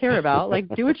all I care about. Like,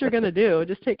 do what you're going to do.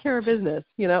 Just take care of business,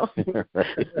 you know?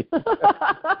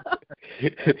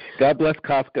 God bless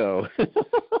Costco.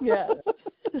 Yes.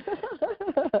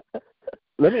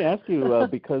 Let me ask you,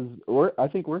 because I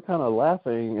think we're kind of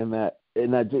laughing, and that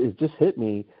it just hit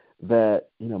me that,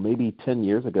 you know, maybe 10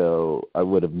 years ago I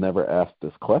would have never asked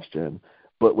this question,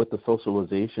 but with the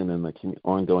socialization and the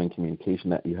ongoing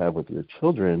communication that you have with your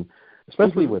children,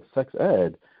 especially with sex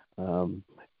ed,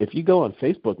 if you go on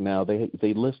Facebook now,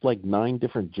 they list like 9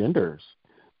 different genders.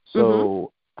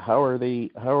 So how are they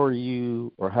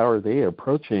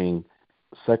approaching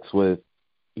sex with,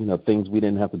 things we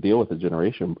didn't have to deal with a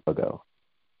generation ago?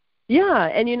 Yeah,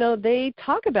 and they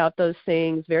talk about those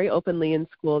things very openly in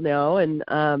school now, and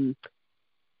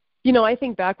I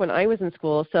think back when I was in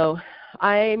school, so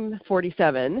I'm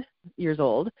 47 years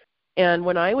old, and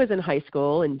when I was in high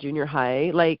school and junior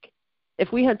high, like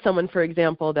if we had someone, for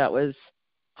example, that was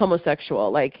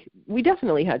homosexual, like we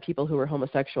definitely had people who were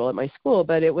homosexual at my school,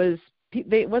 but it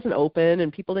wasn't open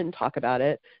and people didn't talk about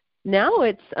it. Now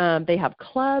it's they have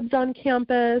clubs on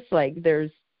campus, like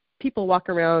there's people walk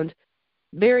around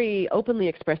very openly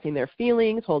expressing their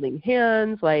feelings, holding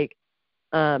hands, like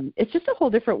it's just a whole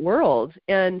different world.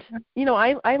 And,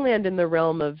 I land in the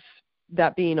realm of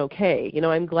that being okay.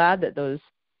 I'm glad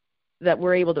that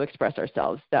we're able to express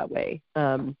ourselves that way.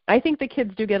 I think the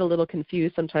kids do get a little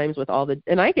confused sometimes with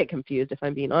and I get confused if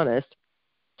I'm being honest,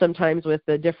 sometimes with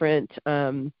the different,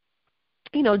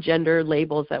 gender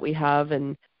labels that we have.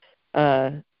 And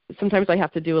sometimes I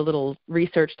have to do a little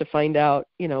research to find out,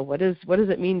 what does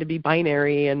it mean to be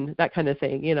binary and that kind of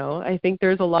thing. I think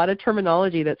there's a lot of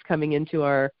terminology that's coming into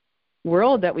our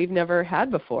world that we've never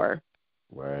had before.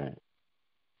 Right.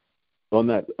 On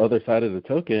that other side of the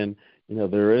token,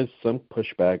 there is some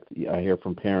pushback I hear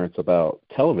from parents about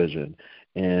television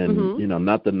and,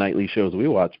 not the nightly shows we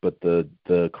watch, but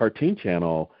the cartoon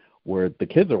channel where the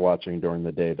kids are watching during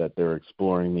the day, that they're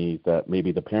exploring these, that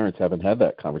maybe the parents haven't had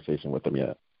that conversation with them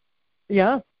yet.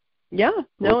 Yeah.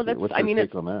 No, what's your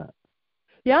take on that?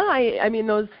 Yeah, I mean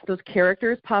those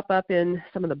characters pop up in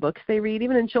some of the books they read,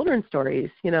 even in children's stories,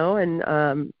 and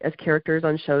as characters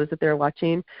on shows that they're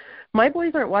watching. My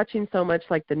boys aren't watching so much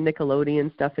like the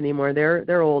Nickelodeon stuff anymore.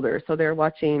 They're older, so they're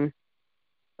watching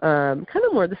kind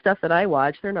of more the stuff that I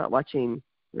watch. They're not watching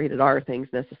rated R things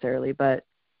necessarily, but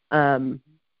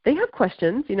they have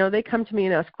questions. They come to me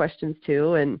and ask questions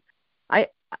too, and I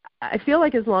feel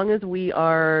like as long as we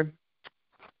are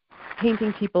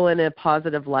painting people in a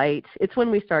positive light, it's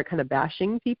when we start kind of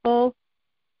bashing people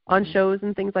on shows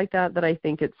and things like that I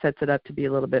think it sets it up to be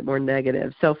a little bit more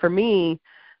negative. So for me,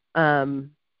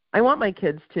 I want my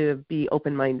kids to be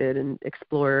open-minded and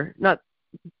explore not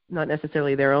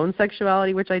necessarily their own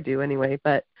sexuality, which I do anyway,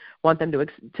 but want them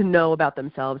to know about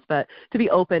themselves, but to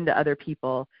be open to other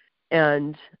people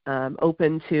and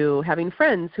open to having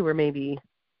friends who are maybe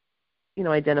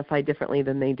identify differently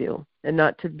than they do, and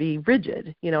not to be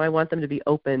rigid. I want them to be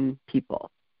open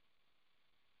people.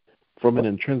 From an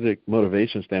intrinsic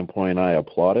motivation standpoint, I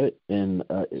applaud it, and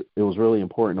it was really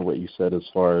important to what you said as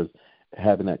far as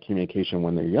having that communication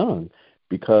when they're young,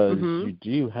 because you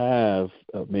do have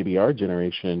maybe our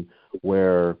generation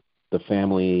where the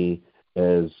family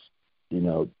is,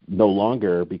 no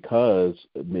longer, because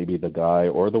maybe the guy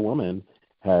or the woman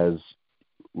has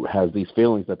these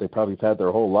feelings that they probably had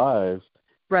their whole lives,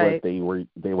 right? But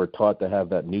they were taught to have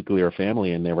that nuclear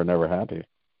family, and they were never happy.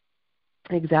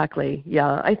 Exactly.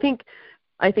 Yeah, I think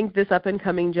this up and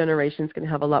coming generation is going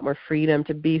to have a lot more freedom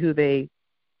to be who they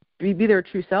be their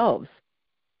true selves,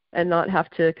 and not have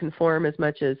to conform as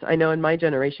much as I know in my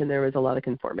generation there was a lot of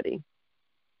conformity.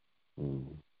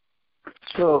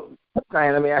 So,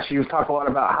 Diane, let me ask you. You talk a lot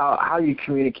about how you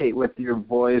communicate with your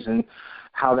boys and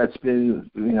how that's been,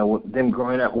 with them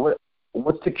growing up.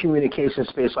 What's the communication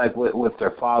space like with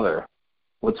their father?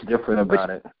 What's different about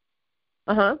it?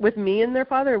 With me and their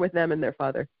father, or with them and their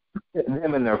father?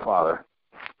 Them and their father.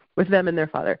 With them and their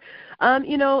father.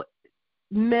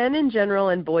 Men in general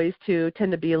and boys too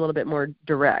tend to be a little bit more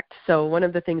direct. So one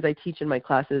of the things I teach in my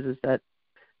classes is that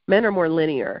men are more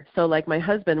linear. So like my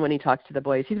husband, when he talks to the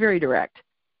boys, he's very direct.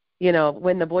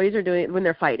 When the boys are when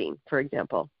they're fighting, for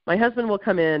example, my husband will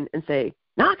come in and say,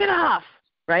 knock it off,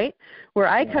 right? Where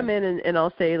I come in and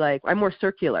I'll say, like, I'm more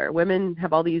circular. Women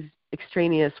have all these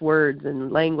extraneous words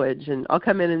and language, and I'll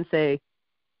come in and say,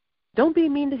 don't be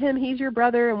mean to him. He's your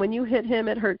brother, and when you hit him,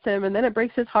 it hurts him, and then it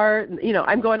breaks his heart. And,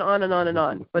 I'm going on and on and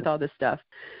on with all this stuff.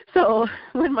 So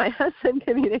when my husband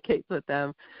communicates with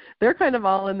them, they're kind of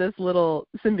all in this little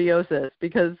symbiosis,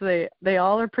 because they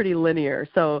all are pretty linear.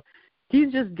 So he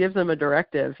just gives them a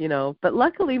directive, But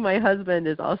luckily my husband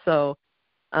is also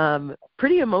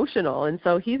pretty emotional, and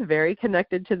so he's very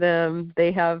connected to them.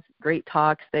 They have great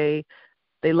talks. They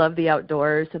love the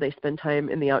outdoors, so they spend time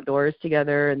in the outdoors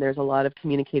together, and there's a lot of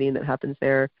communicating that happens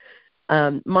there.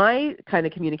 My kind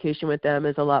of communication with them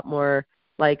is a lot more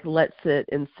like, let's sit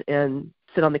and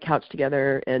sit on the couch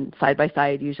together, and side by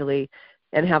side usually,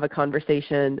 and have a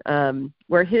conversation,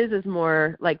 where his is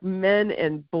more like men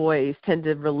and boys tend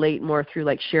to relate more through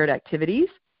like shared activities.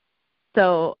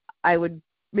 So I would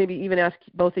maybe even ask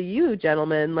both of you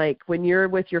gentlemen, like when you're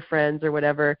with your friends or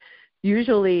whatever,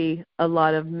 usually a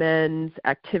lot of men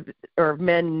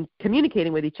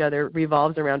communicating with each other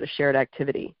revolves around a shared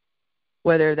activity,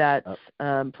 whether that's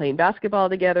playing basketball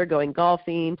together, going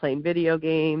golfing, playing video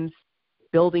games,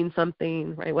 building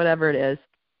something, right, whatever it is.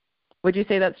 Would you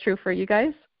say that's true for you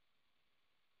guys?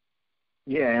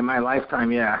 Yeah, in my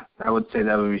lifetime, yeah, I would say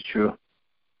that would be true.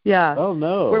 Yeah. Oh,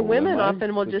 no. Where women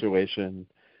often will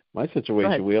My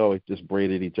situation, we always just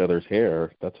braided each other's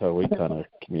hair. That's how we kind of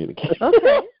communicate.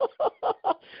 Okay.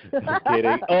 Just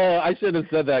kidding. Oh, I shouldn't have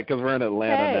said that because we're in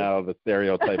Atlanta now. The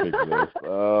stereotype exists.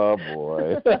 Oh,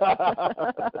 boy.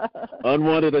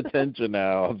 Unwanted attention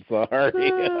now. I'm sorry.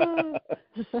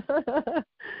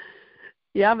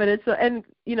 Yeah, but and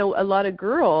a lot of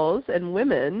girls and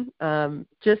women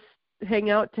just hang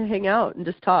out and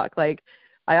just talk. Like,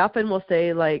 I often will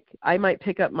say, like, I might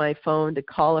pick up my phone to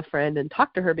call a friend and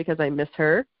talk to her because I miss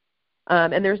her.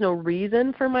 And there's no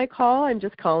reason for my call. I'm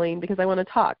just calling because I want to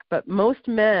talk. But most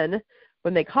men,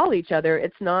 when they call each other,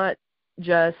 it's not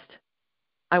just,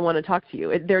 I want to talk to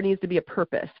you. There needs to be a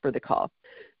purpose for the call.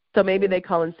 So maybe they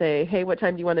call and say, hey, what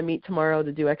time do you want to meet tomorrow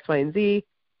to do X, Y, and Z?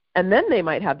 And then they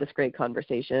might have this great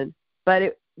conversation.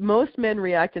 But most men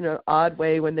react in an odd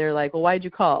way when they're like, well, why'd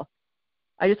you call?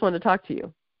 I just want to talk to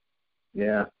you.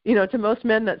 Yeah. To most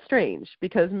men, that's strange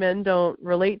because men don't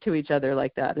relate to each other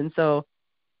like that. And so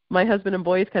my husband and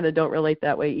boys kind of don't relate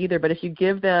that way either. But if you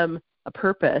give them a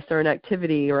purpose or an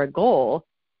activity or a goal,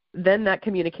 then that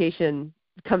communication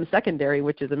comes secondary,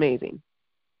 which is amazing.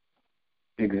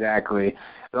 Exactly.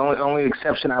 The only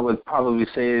exception I would probably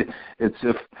say it's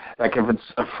if it's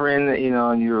a friend,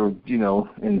 and you're,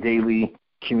 in daily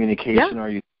communication or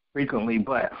you frequently,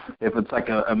 but if it's like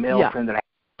a male friend that I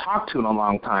talked to in a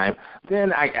long time,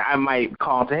 then I might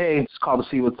call and say, hey, just call to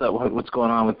see what's up, what's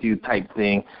going on with you type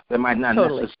thing. There might not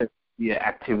necessarily be an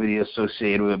activity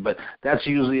associated with it, but that's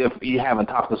usually if you haven't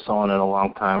talked to someone in a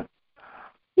long time.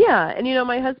 Yeah, and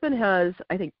my husband has,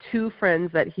 I think, 2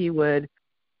 friends that he would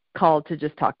call to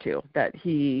just talk to, that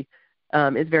he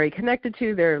is very connected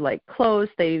to. They're like close.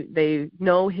 They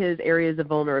know his areas of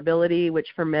vulnerability, which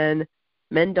for men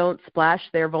don't splash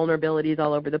their vulnerabilities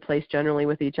all over the place generally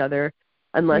with each other.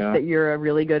 Unless that you're a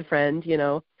really good friend,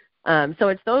 So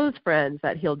it's those friends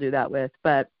that he'll do that with.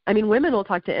 But, women will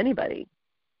talk to anybody.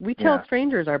 We tell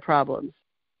strangers our problems,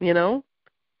 Women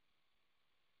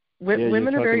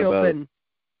are very open.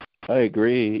 I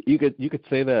agree. You could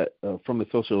say that from the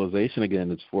socialization again.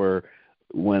 It's for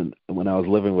when I was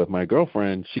living with my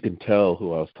girlfriend, she can tell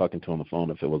who I was talking to on the phone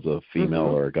if it was a female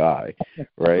or a guy,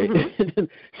 right?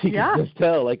 She can just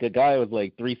tell. Like a guy was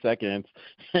like 3 seconds,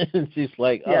 and she's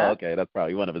like, "Oh, okay, that's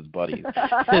probably one of his buddies."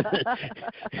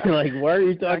 Like, why are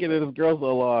you talking to this girl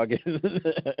so long?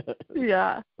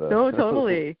 No,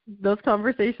 totally. Those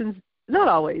conversations, not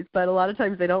always, but a lot of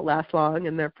times they don't last long,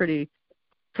 and they're pretty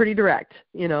direct,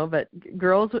 But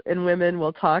girls and women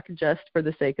will talk just for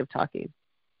the sake of talking.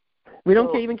 We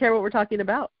don't even care what we're talking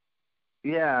about.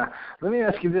 Yeah. Let me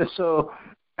ask you this. So,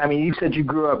 you said you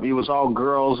grew up, it was all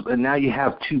girls, and now you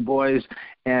have 2 boys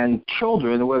and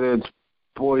children, whether it's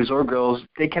boys or girls,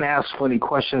 they can ask funny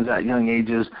questions at young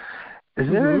ages. Is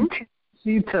there a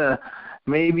tendency to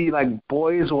maybe like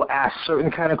boys will ask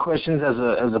certain kind of questions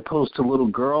as opposed to little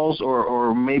girls,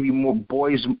 or maybe more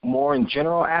boys more in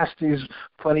general ask these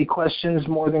funny questions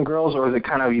more than girls, or is it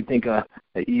kind of, you think,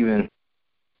 even?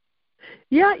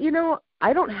 Yeah,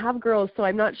 I don't have girls, so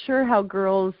I'm not sure how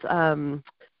girls,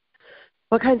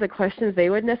 what kinds of questions they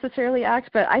would necessarily ask.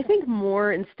 But I think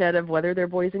more, instead of whether they're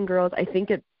boys and girls, I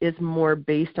think it is more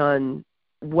based on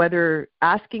whether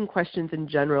asking questions in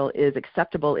general is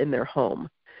acceptable in their home.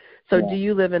 So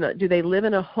do they live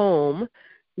in a home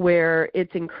where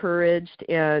it's encouraged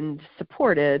and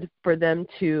supported for them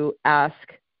to ask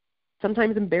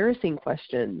sometimes embarrassing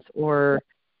questions or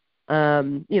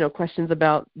questions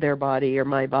about their body or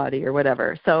my body or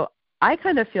whatever. So I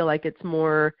kind of feel like it's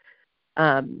more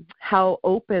how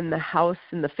open the house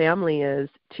and the family is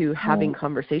to having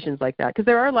conversations like that. Because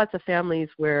there are lots of families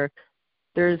where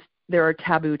there are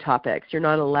taboo topics. You're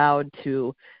not allowed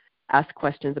to ask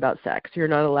questions about sex. You're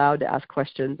not allowed to ask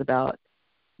questions about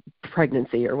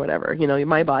pregnancy or whatever,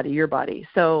 my body, your body.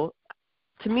 So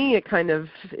to me, it kind of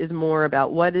is more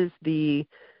about what is the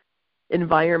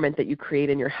environment that you create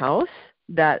in your house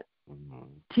that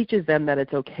teaches them that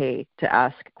it's okay to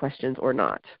ask questions or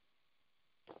not.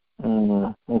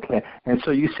 Okay. And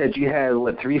so you said you had,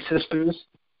 3 sisters?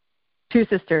 2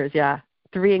 sisters, yeah.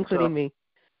 3 including me.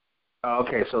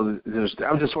 Okay, so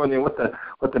I'm just wondering what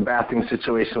the bathroom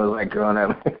situation was like growing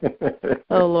up.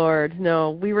 Oh, Lord.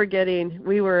 No, we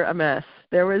were a mess.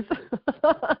 There was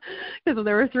because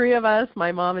there were three of us,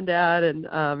 my mom and dad, and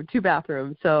two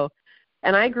bathrooms. So,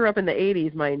 and I grew up in the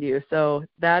 80s, mind you. So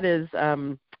that is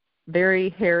very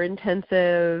hair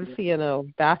intensive,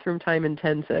 bathroom time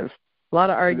intensive. A lot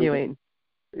of arguing.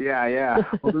 Yeah.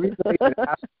 Well, the reason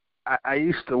I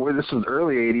used to, this was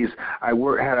early 80s,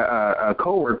 had a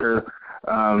coworker,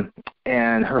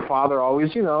 and her father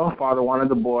always, father wanted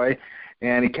the boy,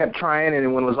 and he kept trying,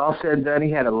 and when it was all said and done,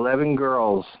 he had 11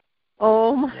 girls.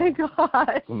 Oh, my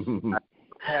God.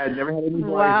 I had never had any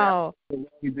boys. Wow.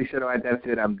 They said, "Oh, that's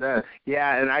it, I'm done."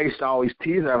 Yeah, and I used to always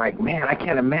tease her. I'm like, "Man, I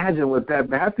can't imagine what that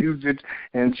bathroom did."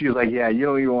 And she was like, "Yeah, you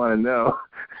don't even want to know."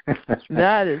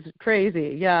 That is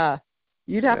crazy. Yeah.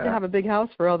 You'd have to have a big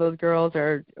house for all those girls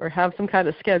or have some kind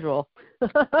of schedule.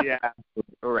 Yeah,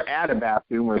 or add a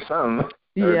bathroom or something.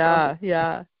 Yeah.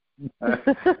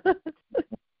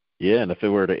 Yeah, and if it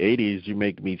were the 80s, you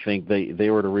make me think they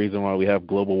were the reason why we have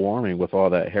global warming with all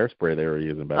that hairspray they were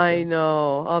using back then. I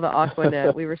know. All the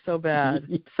Aquanet. We were so bad.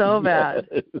 So bad.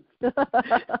 So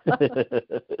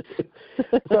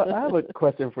I have a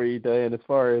question for you, Diane, as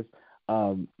far as,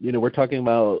 we're talking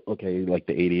about, like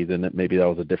the 80s, and maybe that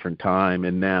was a different time,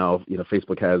 and now,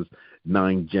 Facebook has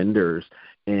 9 genders,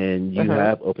 and you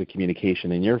have open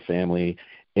communication in your family,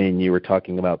 and you were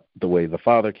talking about the way the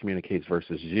father communicates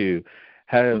versus you.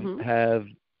 Have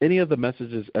any of the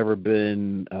messages ever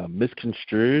been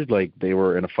misconstrued? Like they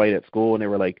were in a fight at school and they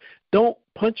were like, "Don't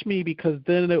punch me because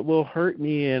then it will hurt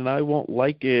me and I won't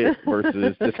like it,"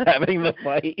 versus just having the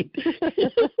fight.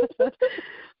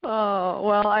 Oh,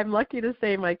 well, I'm lucky to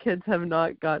say my kids have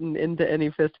not gotten into any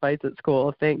fist fights at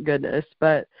school, thank goodness.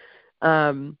 But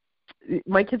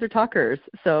my kids are talkers.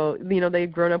 So,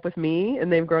 they've grown up with me and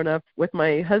they've grown up with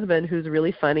my husband, who's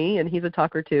really funny, and he's a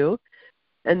talker too.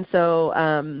 And so,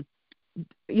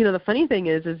 the funny thing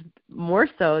is more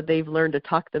so they've learned to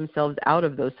talk themselves out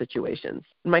of those situations.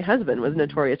 My husband was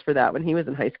notorious for that when he was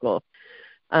in high school.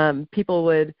 People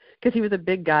would, because he was a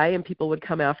big guy, and people would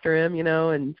come after him,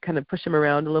 and kind of push him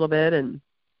around a little bit, and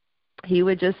he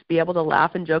would just be able to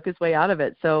laugh and joke his way out of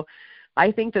it. So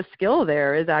I think the skill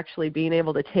there is actually being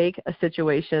able to take a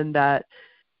situation that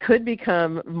could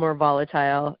become more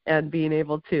volatile and being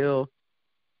able to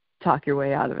talk your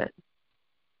way out of it.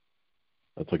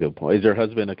 That's a good point. Is your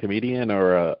husband a comedian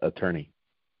or an attorney?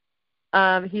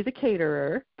 He's a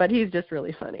caterer, but he's just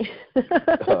really funny.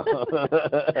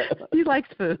 He likes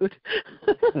food.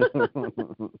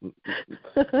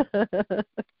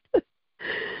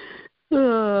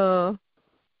 Oh.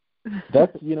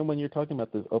 That's, when you're talking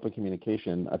about this open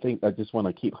communication, I think I just want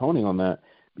to keep honing on that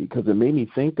because it made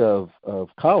me think of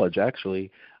college,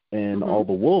 actually, and all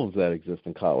the wolves that exist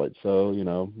in college. So,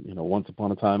 once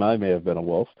upon a time I may have been a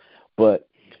wolf, but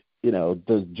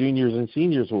the juniors and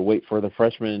seniors will wait for the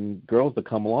freshman girls to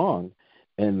come along,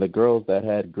 and the girls that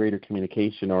had greater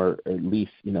communication or at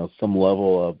least, some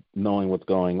level of knowing what's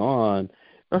going on,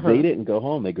 they didn't go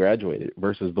home. They graduated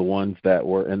versus the ones that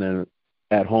were and then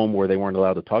at home where they weren't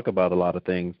allowed to talk about a lot of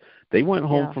things. They went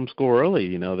home from school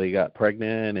early. They got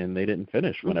pregnant and they didn't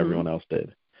finish when everyone else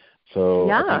did. So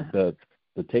I think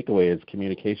the takeaway is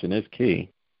communication is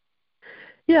key.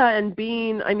 Yeah, and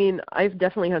I've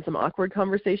definitely had some awkward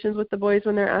conversations with the boys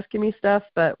when they're asking me stuff,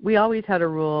 but we always had a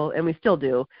rule, and we still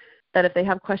do, that if they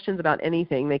have questions about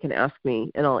anything, they can ask me,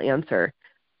 and I'll answer.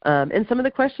 And some of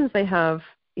the questions they have,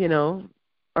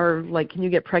 are like, can you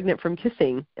get pregnant from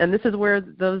kissing? And this is where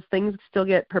those things still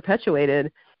get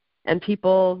perpetuated, and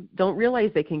people don't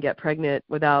realize they can get pregnant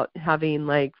without having,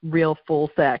 like, real full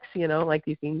sex, like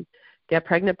you can get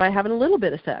pregnant by having a little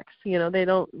bit of sex. They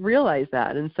don't realize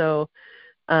that. And so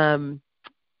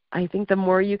I think the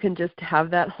more you can just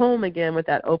have that home again with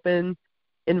that open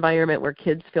environment where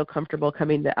kids feel comfortable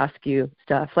coming to ask you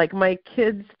stuff. Like my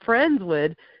kids' friends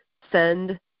would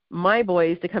send my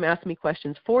boys to come ask me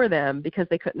questions for them because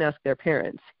they couldn't ask their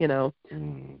parents,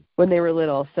 when they were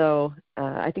little. So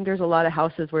I think there's a lot of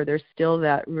houses where there's still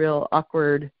that real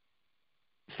awkward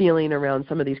feeling around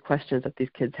some of these questions that these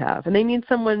kids have. And they need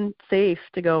someone safe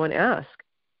to go and ask.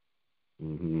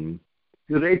 Mm-hmm.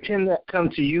 Do they tend to come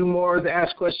to you more to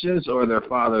ask questions or their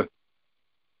father?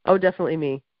 Oh, definitely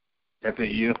me.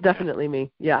 Definitely you? Definitely me,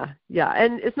 yeah.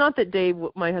 And it's not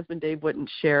that my husband Dave wouldn't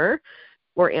share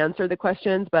or answer the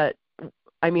questions, but,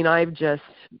 I've just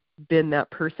been that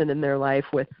person in their life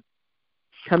with,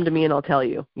 come to me and I'll tell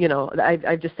you.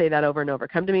 I just say that over and over.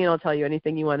 Come to me and I'll tell you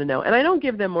anything you want to know. And I don't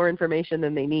give them more information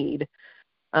than they need.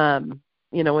 When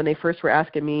they first were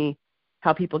asking me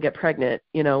how people get pregnant,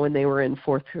 when they were in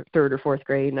third or fourth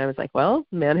grade. And I was like, well,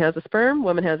 man has a sperm,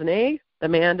 woman has an egg. The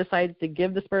man decides to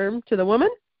give the sperm to the woman,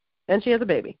 and she has a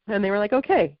baby. And they were like,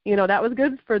 okay, that was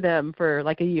good for them for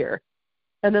like a year.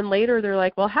 And then later they're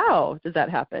like, well, how does that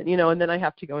happen? And then I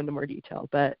have to go into more detail.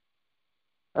 But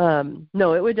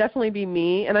no, it would definitely be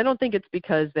me. And I don't think it's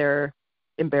because they're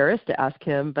embarrassed to ask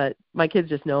him, but my kids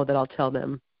just know that I'll tell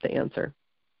them the answer.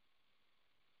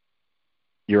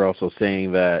 You're also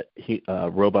saying that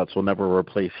robots will never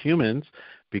replace humans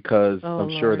because I'm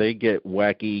sure they get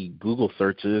wacky Google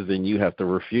searches and you have to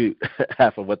refute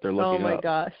half of what they're looking up. Oh, my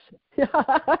gosh.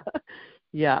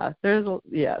 Yeah,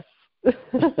 yes.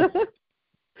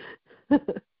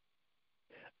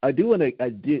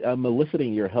 I'm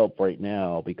eliciting your help right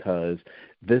now because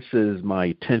this is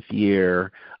my 10th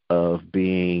year of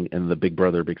being in the Big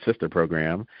Brother, Big Sister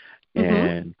program. Mm-hmm.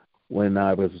 And when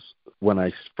I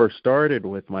first started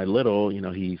with my little,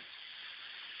 he's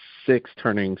 6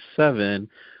 turning 7.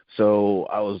 So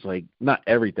I was like, not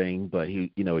everything, but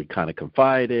he kind of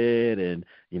confided and,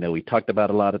 we talked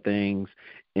about a lot of things.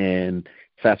 And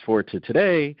fast forward to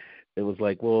today, it was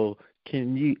like, well,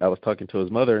 I was talking to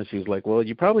his mother and she was like, well,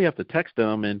 you probably have to text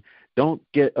him and don't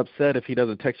get upset if he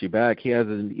doesn't text you back. He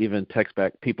hasn't even text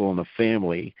back people in the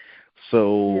family.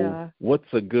 So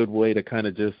What's a good way to kind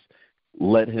of just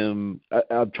let him,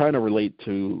 I'm trying to relate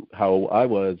to how I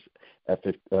was at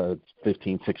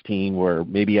 15, 16, where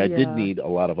maybe I did need a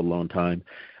lot of alone time.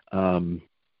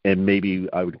 And maybe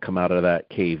I would come out of that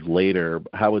cave later.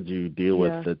 How would you deal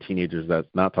with the teenagers that's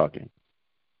not talking?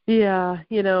 Yeah,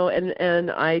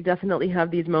 and I definitely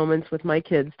have these moments with my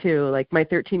kids too. Like my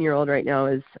 13-year-old right now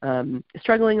is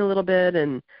struggling a little bit,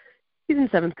 and he's in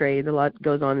 7th grade. A lot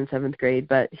goes on in 7th grade,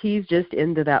 but he's just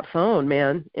into that phone,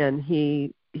 man, and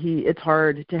it's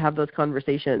hard to have those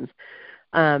conversations.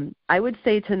 I would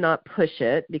say to not push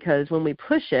it, because when we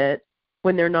push it,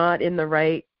 when they're not in the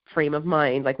right frame of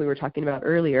mind, like we were talking about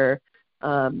earlier,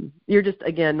 you're just,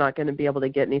 again, not going to be able to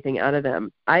get anything out of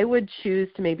them. I would choose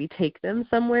to maybe take them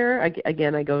somewhere. I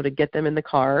go to get them in the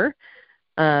car.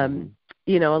 A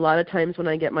lot of times when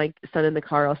I get my son in the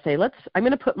car, I'll say, I'm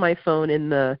going to put my phone in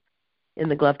the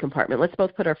glove compartment. Let's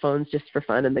both put our phones just for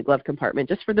fun in the glove compartment,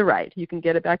 just for the ride. You can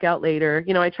get it back out later.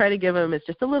 I try to give them, it's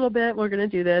just a little bit, we're going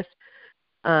to do this.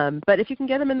 But if you can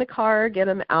get them in the car, get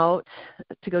them out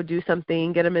to go do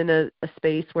something, get them in a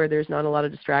space where there's not a lot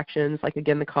of distractions, like,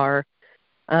 again, the car,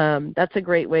 that's a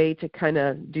great way to kind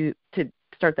of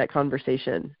start that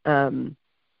conversation.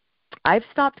 I've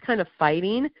stopped kind of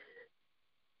fighting,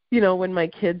 when my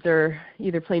kids are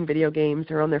either playing video games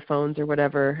or on their phones or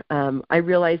whatever. I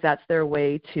realize that's their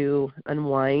way to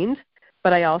unwind,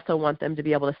 but I also want them to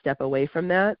be able to step away from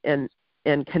that and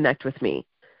connect with me.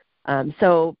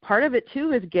 So part of it,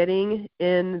 too, is getting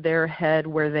in their head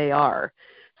where they are.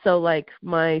 So, like,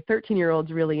 my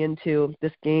 13-year-old's really into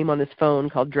this game on his phone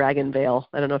called Dragon Veil.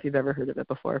 I don't know if you've ever heard of it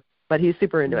before, but he's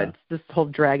super into it. It's this whole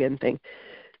dragon thing.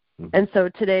 Mm-hmm. And so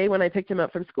today when I picked him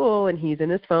up from school and he's in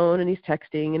his phone and he's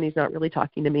texting and he's not really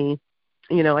talking to me,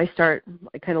 I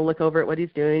kind of look over at what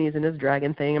he's doing. He's in his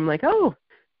dragon thing. I'm like, oh,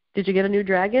 did you get a new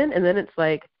dragon? And then it's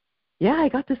like, yeah, I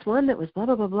got this one that was blah,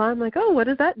 blah, blah, blah. I'm like, oh, what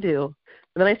does that do?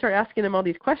 And then I start asking him all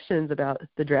these questions about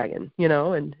the dragon,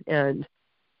 and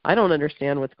I don't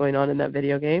understand what's going on in that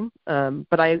video game.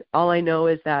 But all I know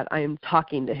is that I am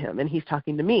talking to him and he's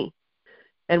talking to me,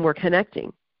 and we're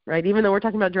connecting, right? Even though we're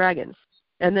talking about dragons.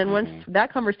 And then once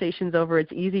that conversation's over,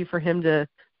 it's easy for him to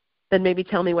then maybe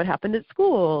tell me what happened at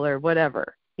school or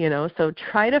whatever, So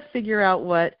try to figure out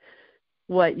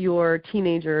what your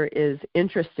teenager is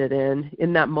interested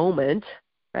in that moment,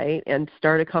 right? And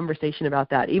start a conversation about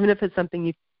that, even if it's something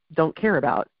you don't care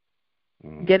about.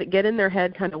 Get in their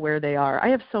head kind of where they are. I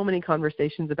have so many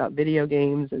conversations about video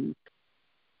games and,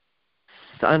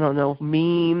 I don't know,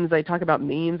 memes. I talk about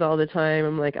memes all the time.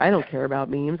 I'm like, I don't care about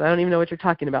memes. I don't even know what you're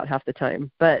talking about half the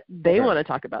time. But they want to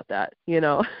talk about that,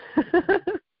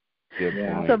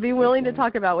 So be willing to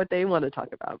talk about what they want to talk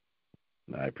about.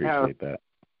 I appreciate that.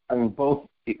 I mean, both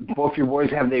your boys,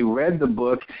 have they read the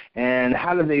book, and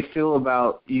how do they feel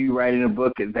about you writing a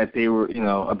book that they were,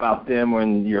 about them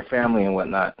and your family and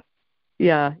whatnot?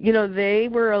 Yeah, they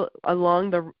were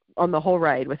along on the whole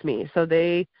ride with me, so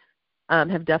they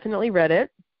have definitely read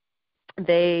it.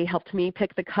 They helped me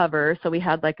pick the cover, so we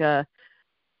had like a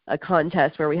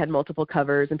contest where we had multiple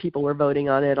covers and people were voting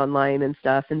on it online and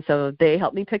stuff, and so they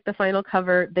helped me pick the final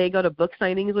cover. They go to book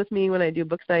signings with me when I do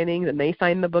book signings, and they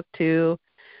sign the book too.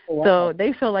 Wow. So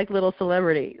they feel like little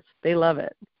celebrities. They love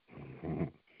it. Nice.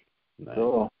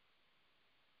 Cool.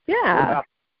 Yeah.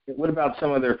 What about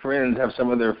some of their friends? Have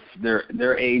some of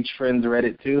their age friends read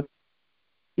it too?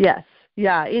 Yes.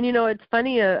 Yeah. And, it's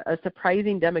funny, a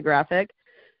surprising demographic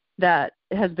that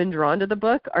has been drawn to the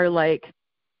book are like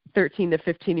 13 to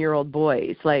 15-year-old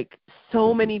boys. Like,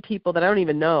 so many people that I don't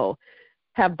even know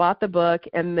have bought the book,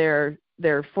 and their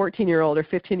 14-year-old or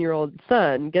 15-year-old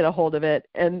son get a hold of it,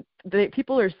 and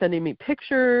people are sending me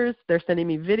pictures, they're sending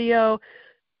me video.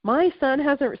 My son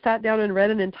hasn't sat down and read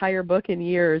an entire book in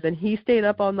years, and he stayed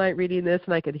up all night reading this,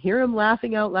 and I could hear him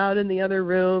laughing out loud in the other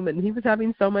room, and he was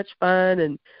having so much fun.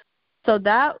 And so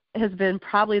that has been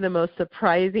probably the most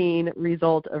surprising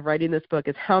result of writing this book,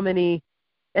 is how many,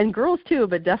 and girls too,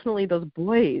 but definitely those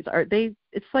boys,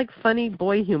 it's like funny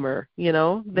boy humor, you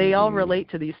know? They all relate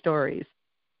to these stories.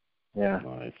 Yeah.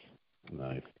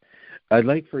 Nice. I'd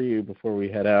like for you, before we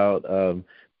head out,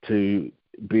 to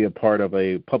be a part of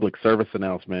a public service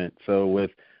announcement. So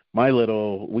with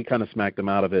we kind of smacked him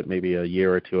out of it maybe a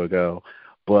year or two ago,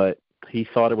 but he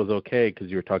thought it was okay, because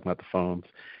you were talking about the phones.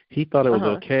 He thought it was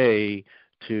okay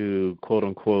to, quote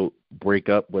unquote, break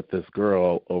up with this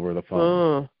girl over the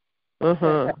phone.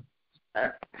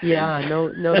 Yeah, no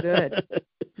good.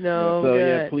 No so,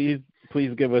 good. Yeah,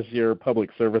 please give us your public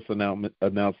service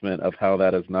announcement of how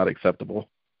that is not acceptable.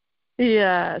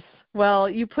 Yes. Well,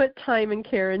 you put time and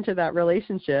care into that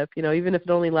relationship, you know, even if it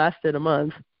only lasted a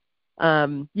month.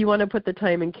 You want to put the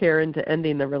time and care into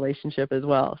ending the relationship as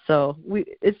well. So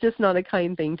it's just not a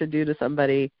kind thing to do to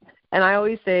somebody. And I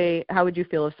always say, how would you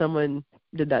feel if someone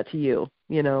did that to you?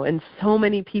 You know, and so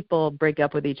many people break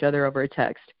up with each other over a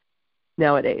text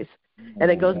nowadays.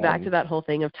 And it goes back to that whole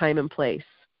thing of time and place.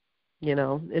 You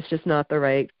know, it's just not the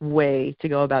right way to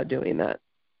go about doing that.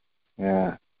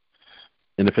 Yeah.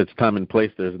 And if it's time and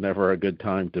place, there's never a good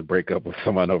time to break up with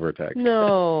someone over text.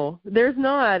 No, there's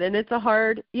not. And it's a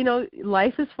hard, you know,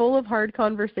 life is full of hard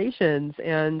conversations,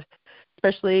 and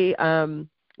especially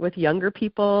with younger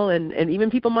people and even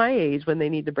people my age when they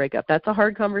need to break up. That's a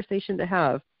hard conversation to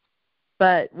have.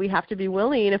 But we have to be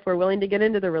willing, if we're willing to get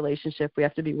into the relationship, we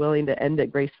have to be willing to end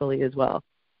it gracefully as well.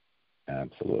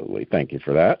 Absolutely. Thank you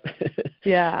for that.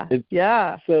 Yeah.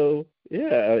 So,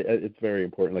 it's very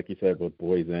important, like you said, with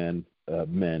boys and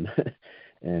men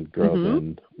and girls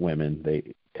and women.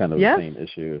 They kind of the same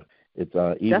issue. It's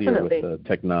easier with the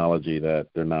technology that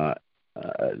they're not,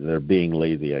 they're being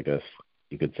lazy, I guess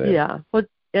you could say. Yeah. Well,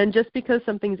 and just because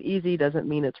something's easy doesn't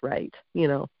mean it's right. You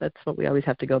know, that's what we always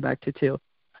have to go back to too.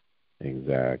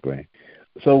 Exactly.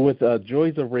 So with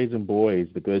Joys of Raising Boys,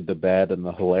 the good, the bad, and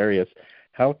the hilarious,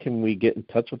 how can we get in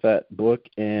touch with that book?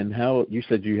 And how, you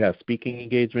said you have speaking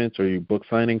engagements or you book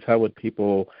signings. How would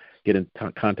people get in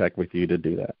contact with you to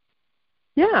do that?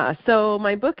 Yeah, so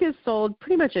my book is sold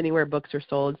pretty much anywhere books are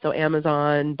sold. So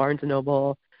Amazon, Barnes &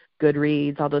 Noble,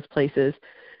 Goodreads, all those places.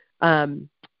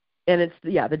 And it's,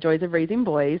 The Joys of Raising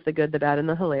Boys, the good, the bad, and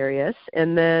the hilarious.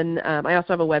 And then I also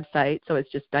have a website, so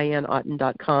it's just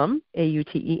DianeAuten.com,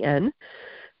 AUTEN.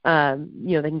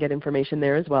 They can get information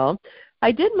there as well.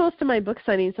 I did most of my book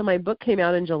signings, so my book came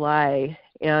out in July,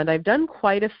 and I've done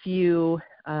quite a few,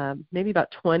 maybe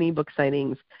about 20 book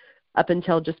signings up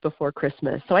until just before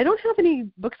Christmas. So I don't have any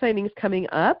book signings coming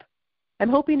up. I'm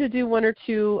hoping to do one or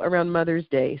two around Mother's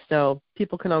Day, so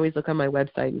people can always look on my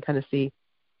website and kind of see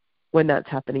when that's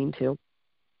happening too.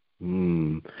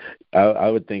 I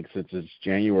would think since it's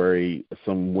January,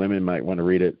 some women might want to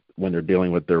read it when they're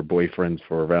dealing with their boyfriends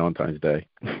for Valentine's Day.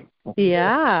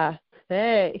 Yeah.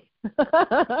 Hey.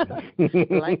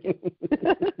 Like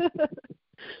it.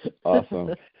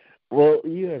 Awesome. Well,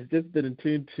 you have just been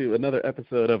tuned to another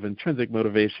episode of Intrinsic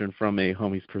Motivation from a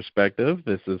Homie's Perspective.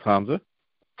 This is Hamza.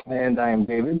 And I am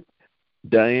David.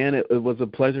 Diane, it was a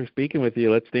pleasure speaking with you.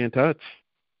 Let's stay in touch.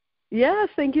 Yes,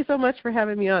 thank you so much for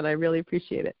having me on. I really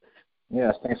appreciate it.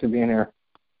 Yes, thanks for being here.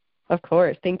 Of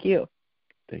course. Thank you.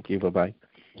 Thank you. Bye-bye.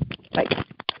 Bye.